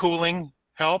 the cooling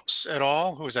helps at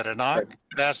all. Who was that, Anak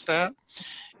that asked that?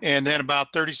 And then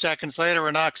about 30 seconds later,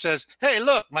 Anak says, hey,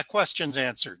 look, my question's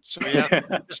answered. So yeah,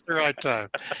 just the right time.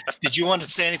 Did you want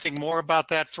to say anything more about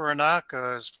that for Anak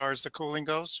as far as the cooling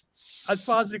goes? As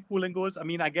far as the cooling goes, I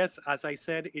mean, I guess, as I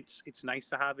said, it's nice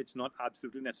to have. It's not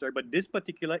absolutely necessary. But this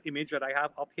particular image that I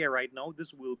have up here right now,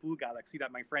 this Whirlpool Galaxy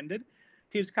that my friend did,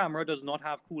 his camera does not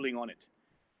have cooling on it.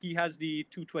 He has the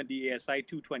 220 ASI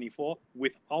 224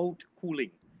 without cooling.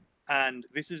 And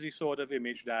this is the sort of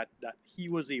image that he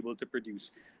was able to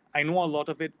produce. I know a lot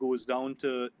of it goes down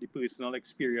to the personal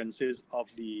experiences of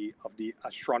the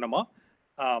astronomer.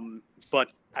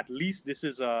 But at least this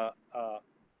is a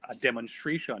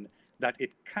demonstration that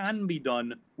it can be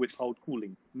done without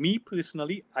cooling. Me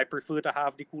personally, I prefer to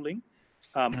have the cooling.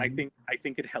 I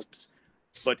think it helps.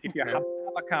 But if you have to have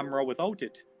a camera without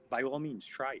it, by all means,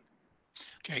 try it.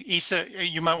 Okay, Isa,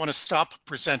 you might want to stop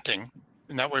presenting,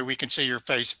 and that way we can see your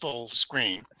face full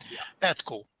screen. Yeah. That's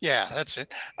cool. Yeah, that's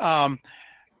it. And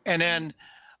then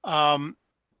I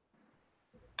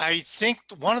think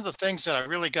one of the things that I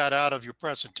really got out of your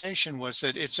presentation was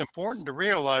that it's important to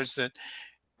realize that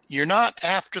you're not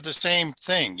after the same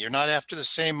thing. You're not after the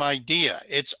same idea.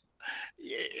 It's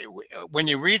when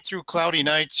you read through Cloudy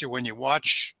Nights, or when you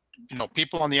watch, you know,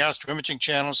 people on the astroimaging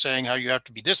channel saying how you have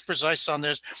to be this precise on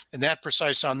this and that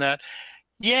precise on that.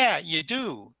 Yeah, you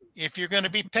do. If you're going to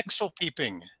be pixel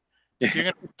peeping, if you're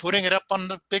going to be putting it up on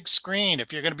the big screen,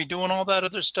 if you're going to be doing all that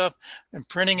other stuff and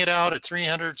printing it out at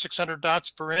 300, 600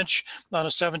 dots per inch on a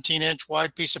 17-inch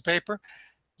wide piece of paper,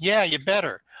 yeah, you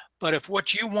better. But if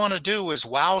what you want to do is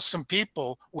wow some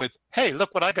people with, hey,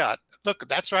 look what I got. Look,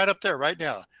 that's right up there right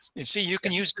now. And see, you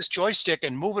can use this joystick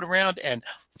and move it around and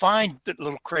find the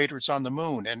little craters on the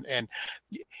moon. And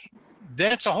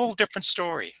then it's a whole different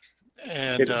story.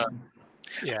 And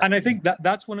yeah. And I think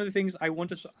that's one of the things I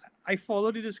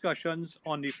follow the discussions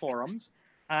on the forums,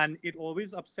 and it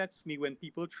always upsets me when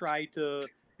people try to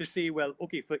say, well,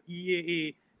 okay, for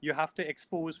EAA, you have to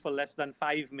expose for less than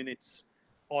 5 minutes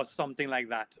or something like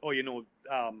that. Or, you know,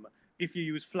 if you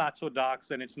use flats or darks,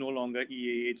 then it's no longer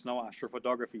EAA, it's now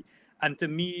astrophotography. And to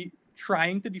me,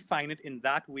 trying to define it in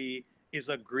that way is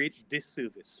a great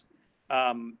disservice.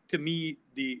 To me,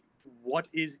 what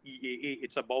is EAA?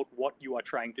 It's about what you are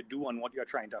trying to do and what you are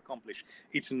trying to accomplish.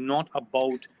 It's not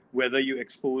about whether you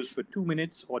expose for 2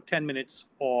 minutes or 10 minutes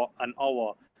or an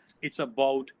hour. It's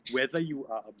about whether you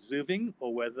are observing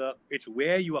or whether it's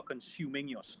where you are consuming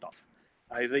your stuff.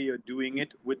 Either you're doing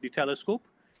it with the telescope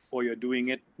or you're doing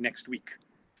it next week.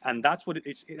 And that's what it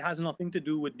is. It has nothing to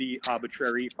do with the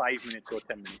arbitrary 5 minutes or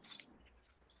 10 minutes.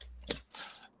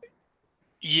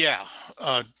 Yeah.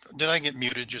 Did I get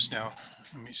muted just now?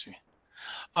 Let me see.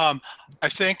 I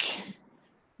think,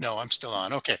 no, I'm still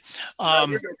on. Okay.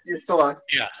 You're still on.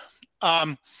 Yeah.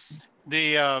 I'm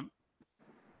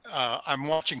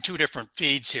watching two different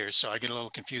feeds here, so I get a little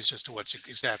confused as to what's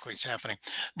exactly is happening.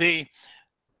 The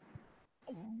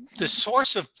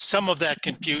source of some of that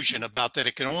confusion about that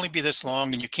it can only be this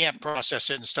long and you can't process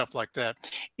it and stuff like that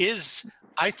is,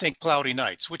 I think, Cloudy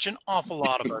Nights, which an awful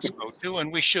lot of us go to,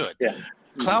 and we should. Yeah.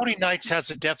 Cloudy Nights has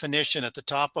a definition at the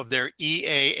top of their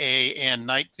EAA and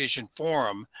night vision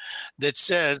forum that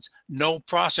says no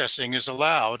processing is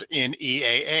allowed in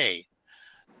EAA.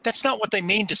 That's not what they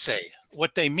mean to say.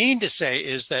 What they mean to say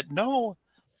is that no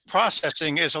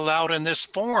processing is allowed in this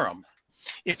forum.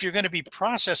 If you're going to be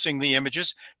processing the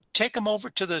images, take them over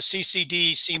to the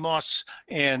CCD, CMOS,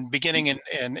 and beginning and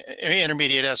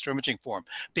intermediate astroimaging forum,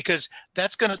 because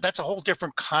that's a whole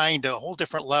different kind, a whole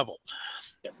different level.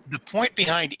 The point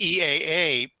behind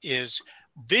EAA is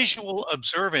visual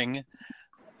observing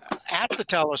at the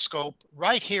telescope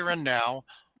right here and now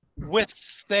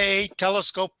with a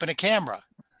telescope and a camera.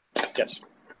 Yes.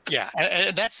 Yeah,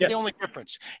 and that's the only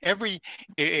difference.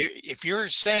 If you're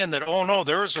saying that, oh no,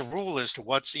 there is a rule as to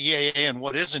what's EAA and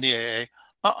what isn't EAA,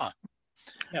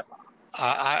 Yep.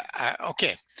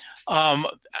 Okay.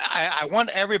 I want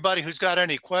everybody who's got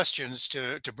any questions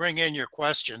to bring in your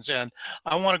questions, and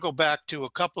I want to go back to a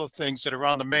couple of things that are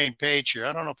on the main page here.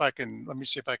 I don't know if I can. Let me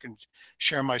see if I can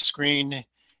share my screen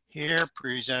here.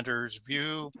 Presenters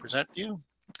view, present view,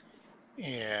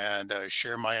 and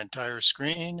share my entire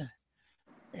screen.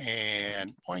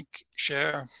 And point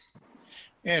share,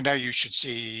 and now you should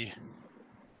see,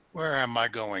 where am I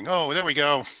going? Oh, there we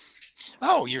go.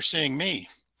 Oh, you're seeing me.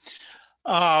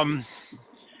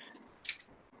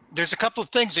 There's a couple of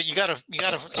things that you gotta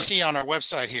see on our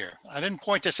website here. I didn't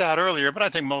point this out earlier, but I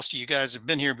think most of you guys have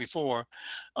been here before.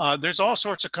 There's all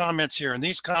sorts of comments here, and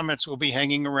these comments will be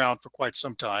hanging around for quite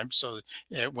some time. So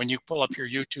when you pull up your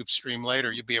YouTube stream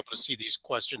later, you'll be able to see these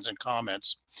questions and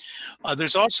comments.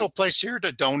 There's also a place here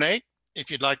to donate. If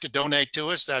you'd like to donate to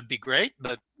us, that'd be great.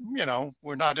 But you know,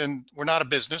 we're not a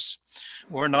business.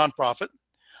 We're a nonprofit.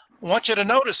 I want you to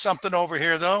notice something over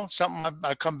here, though, something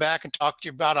I come back and talk to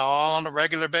you about all on a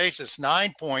regular basis.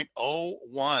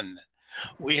 9.01.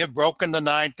 We have broken the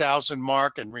 9,000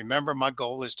 mark, and remember, my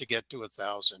goal is to get to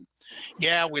 1,000.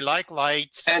 Yeah, we like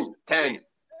lights.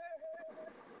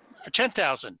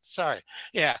 10,000. Sorry.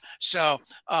 Yeah. So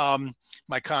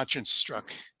my conscience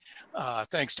struck.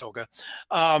 Thanks, Toga.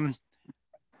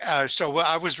 So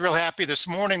I was real happy this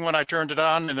morning when I turned it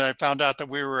on and I found out that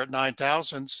we were at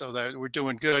 9,000, so that we're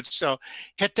doing good. So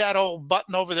hit that old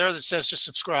button over there that says to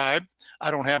subscribe. I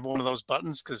don't have one of those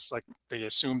buttons because like they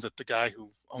assume that the guy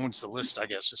who owns the list, I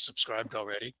guess, is subscribed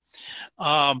already.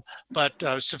 But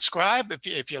subscribe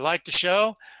if you like the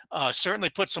show. Certainly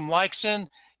put some likes in.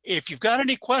 If you've got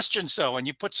any questions though, and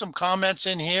you put some comments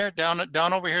in here,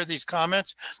 down over here, these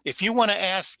comments, if you want to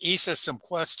ask Isa some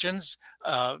questions,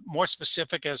 more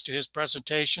specific as to his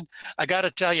presentation, I got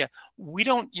to tell you, we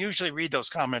don't usually read those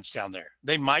comments down there.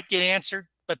 They might get answered,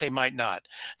 but they might not.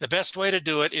 The best way to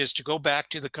do it is to go back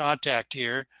to the contact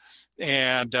here,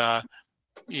 and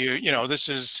you know,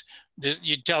 this,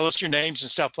 you tell us your names and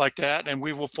stuff like that, and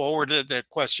we will forward the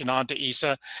question on to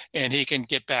Isa, and he can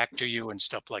get back to you and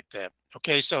stuff like that.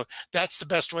 Okay, so that's the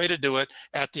best way to do it,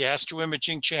 at the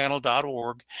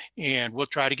astroimagingchannel.org, and we'll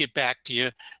try to get back to you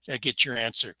to get your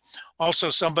answer. Also,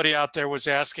 somebody out there was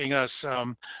asking us,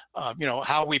 you know,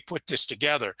 how we put this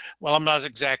together. Well, I'm not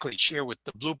exactly sure with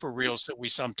the blooper reels that we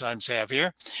sometimes have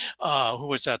here. Who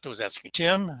was that was asking?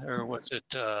 Tim, or was it?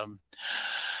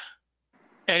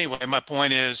 Anyway, my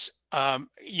point is,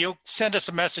 you'll send us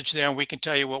a message there and we can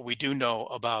tell you what we do know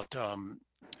about how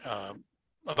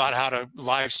to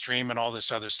live stream and all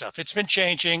this other stuff. It's been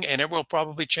changing and it will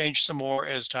probably change some more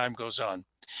as time goes on.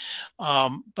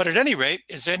 But at any rate,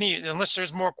 unless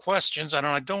there's more questions,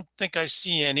 I don't think I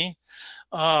see any.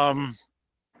 Don't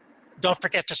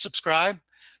forget to subscribe.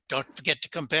 Don't forget to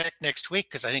come back next week,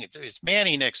 because I think it's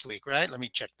Manny next week, right? Let me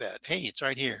check that. Hey, it's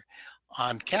right here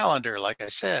on calendar, like I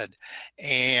said,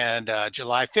 and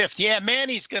July 5th. Yeah,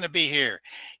 Manny's going to be here.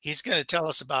 He's going to tell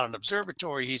us about an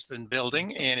observatory he's been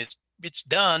building, and it's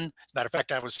done. As a matter of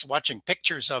fact, I was watching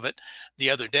pictures of it the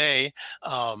other day.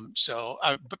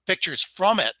 Pictures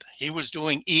from it. He was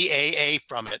doing EAA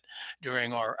from it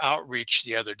during our outreach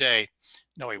the other day.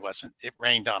 No, he wasn't. It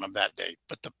rained on him that day.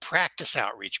 But the practice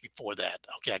outreach before that.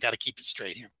 Okay, I got to keep it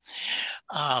straight here.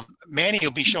 Manny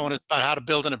will be showing us about how to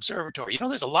build an observatory. You know,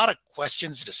 there's a lot of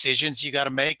questions, decisions you got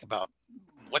to make about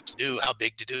what to do, how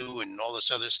big to do, and all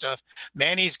this other stuff.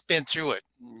 Manny's been through it.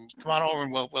 Come on over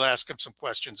and we'll ask him some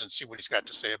questions and see what he's got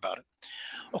to say about it.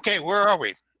 Okay, where are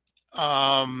we?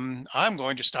 I'm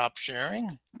going to stop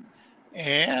sharing,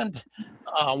 and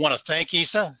I want to thank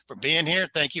Isa for being here.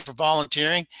 Thank you for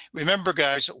volunteering. Remember,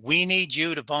 guys, we need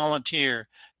you to volunteer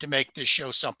to make this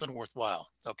show something worthwhile.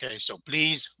 Okay, so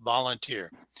please volunteer.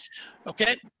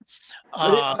 Okay.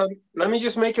 Let me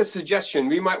just make a suggestion.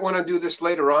 We might want to do this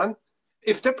later on.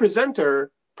 If the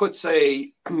presenter puts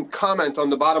a comment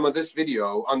on the bottom of this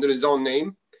video under his own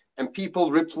name and people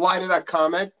reply to that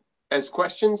comment as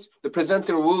questions, the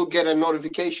presenter will get a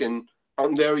notification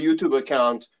on their YouTube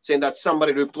account saying that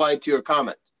somebody replied to your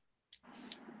comment.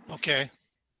 Okay.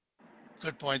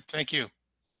 Good point. Thank you.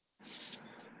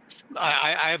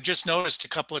 I have just noticed a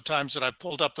couple of times that I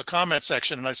pulled up the comment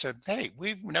section and I said, hey,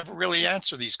 we never really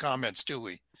answer these comments, do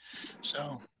we?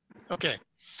 So, okay.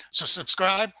 So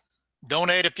subscribe.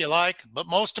 Donate if you like, but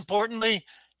most importantly,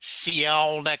 see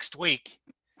y'all next week.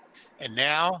 And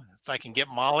now, if I can get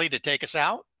Molly to take us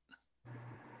out.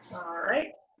 All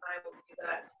right, I will do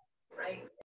that right.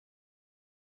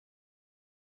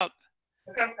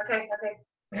 Okay.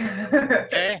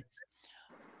 Okay.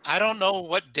 I don't know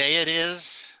what day it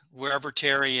is, wherever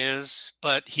Terry is,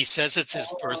 but he says it's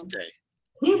his birthday.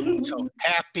 So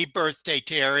happy birthday,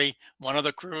 Terry, one of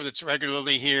the crew that's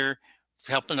regularly here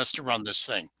helping us to run this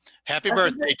thing. Happy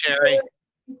birthday, Terry.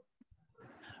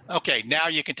 Okay, now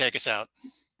you can take us out.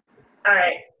 All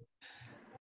right.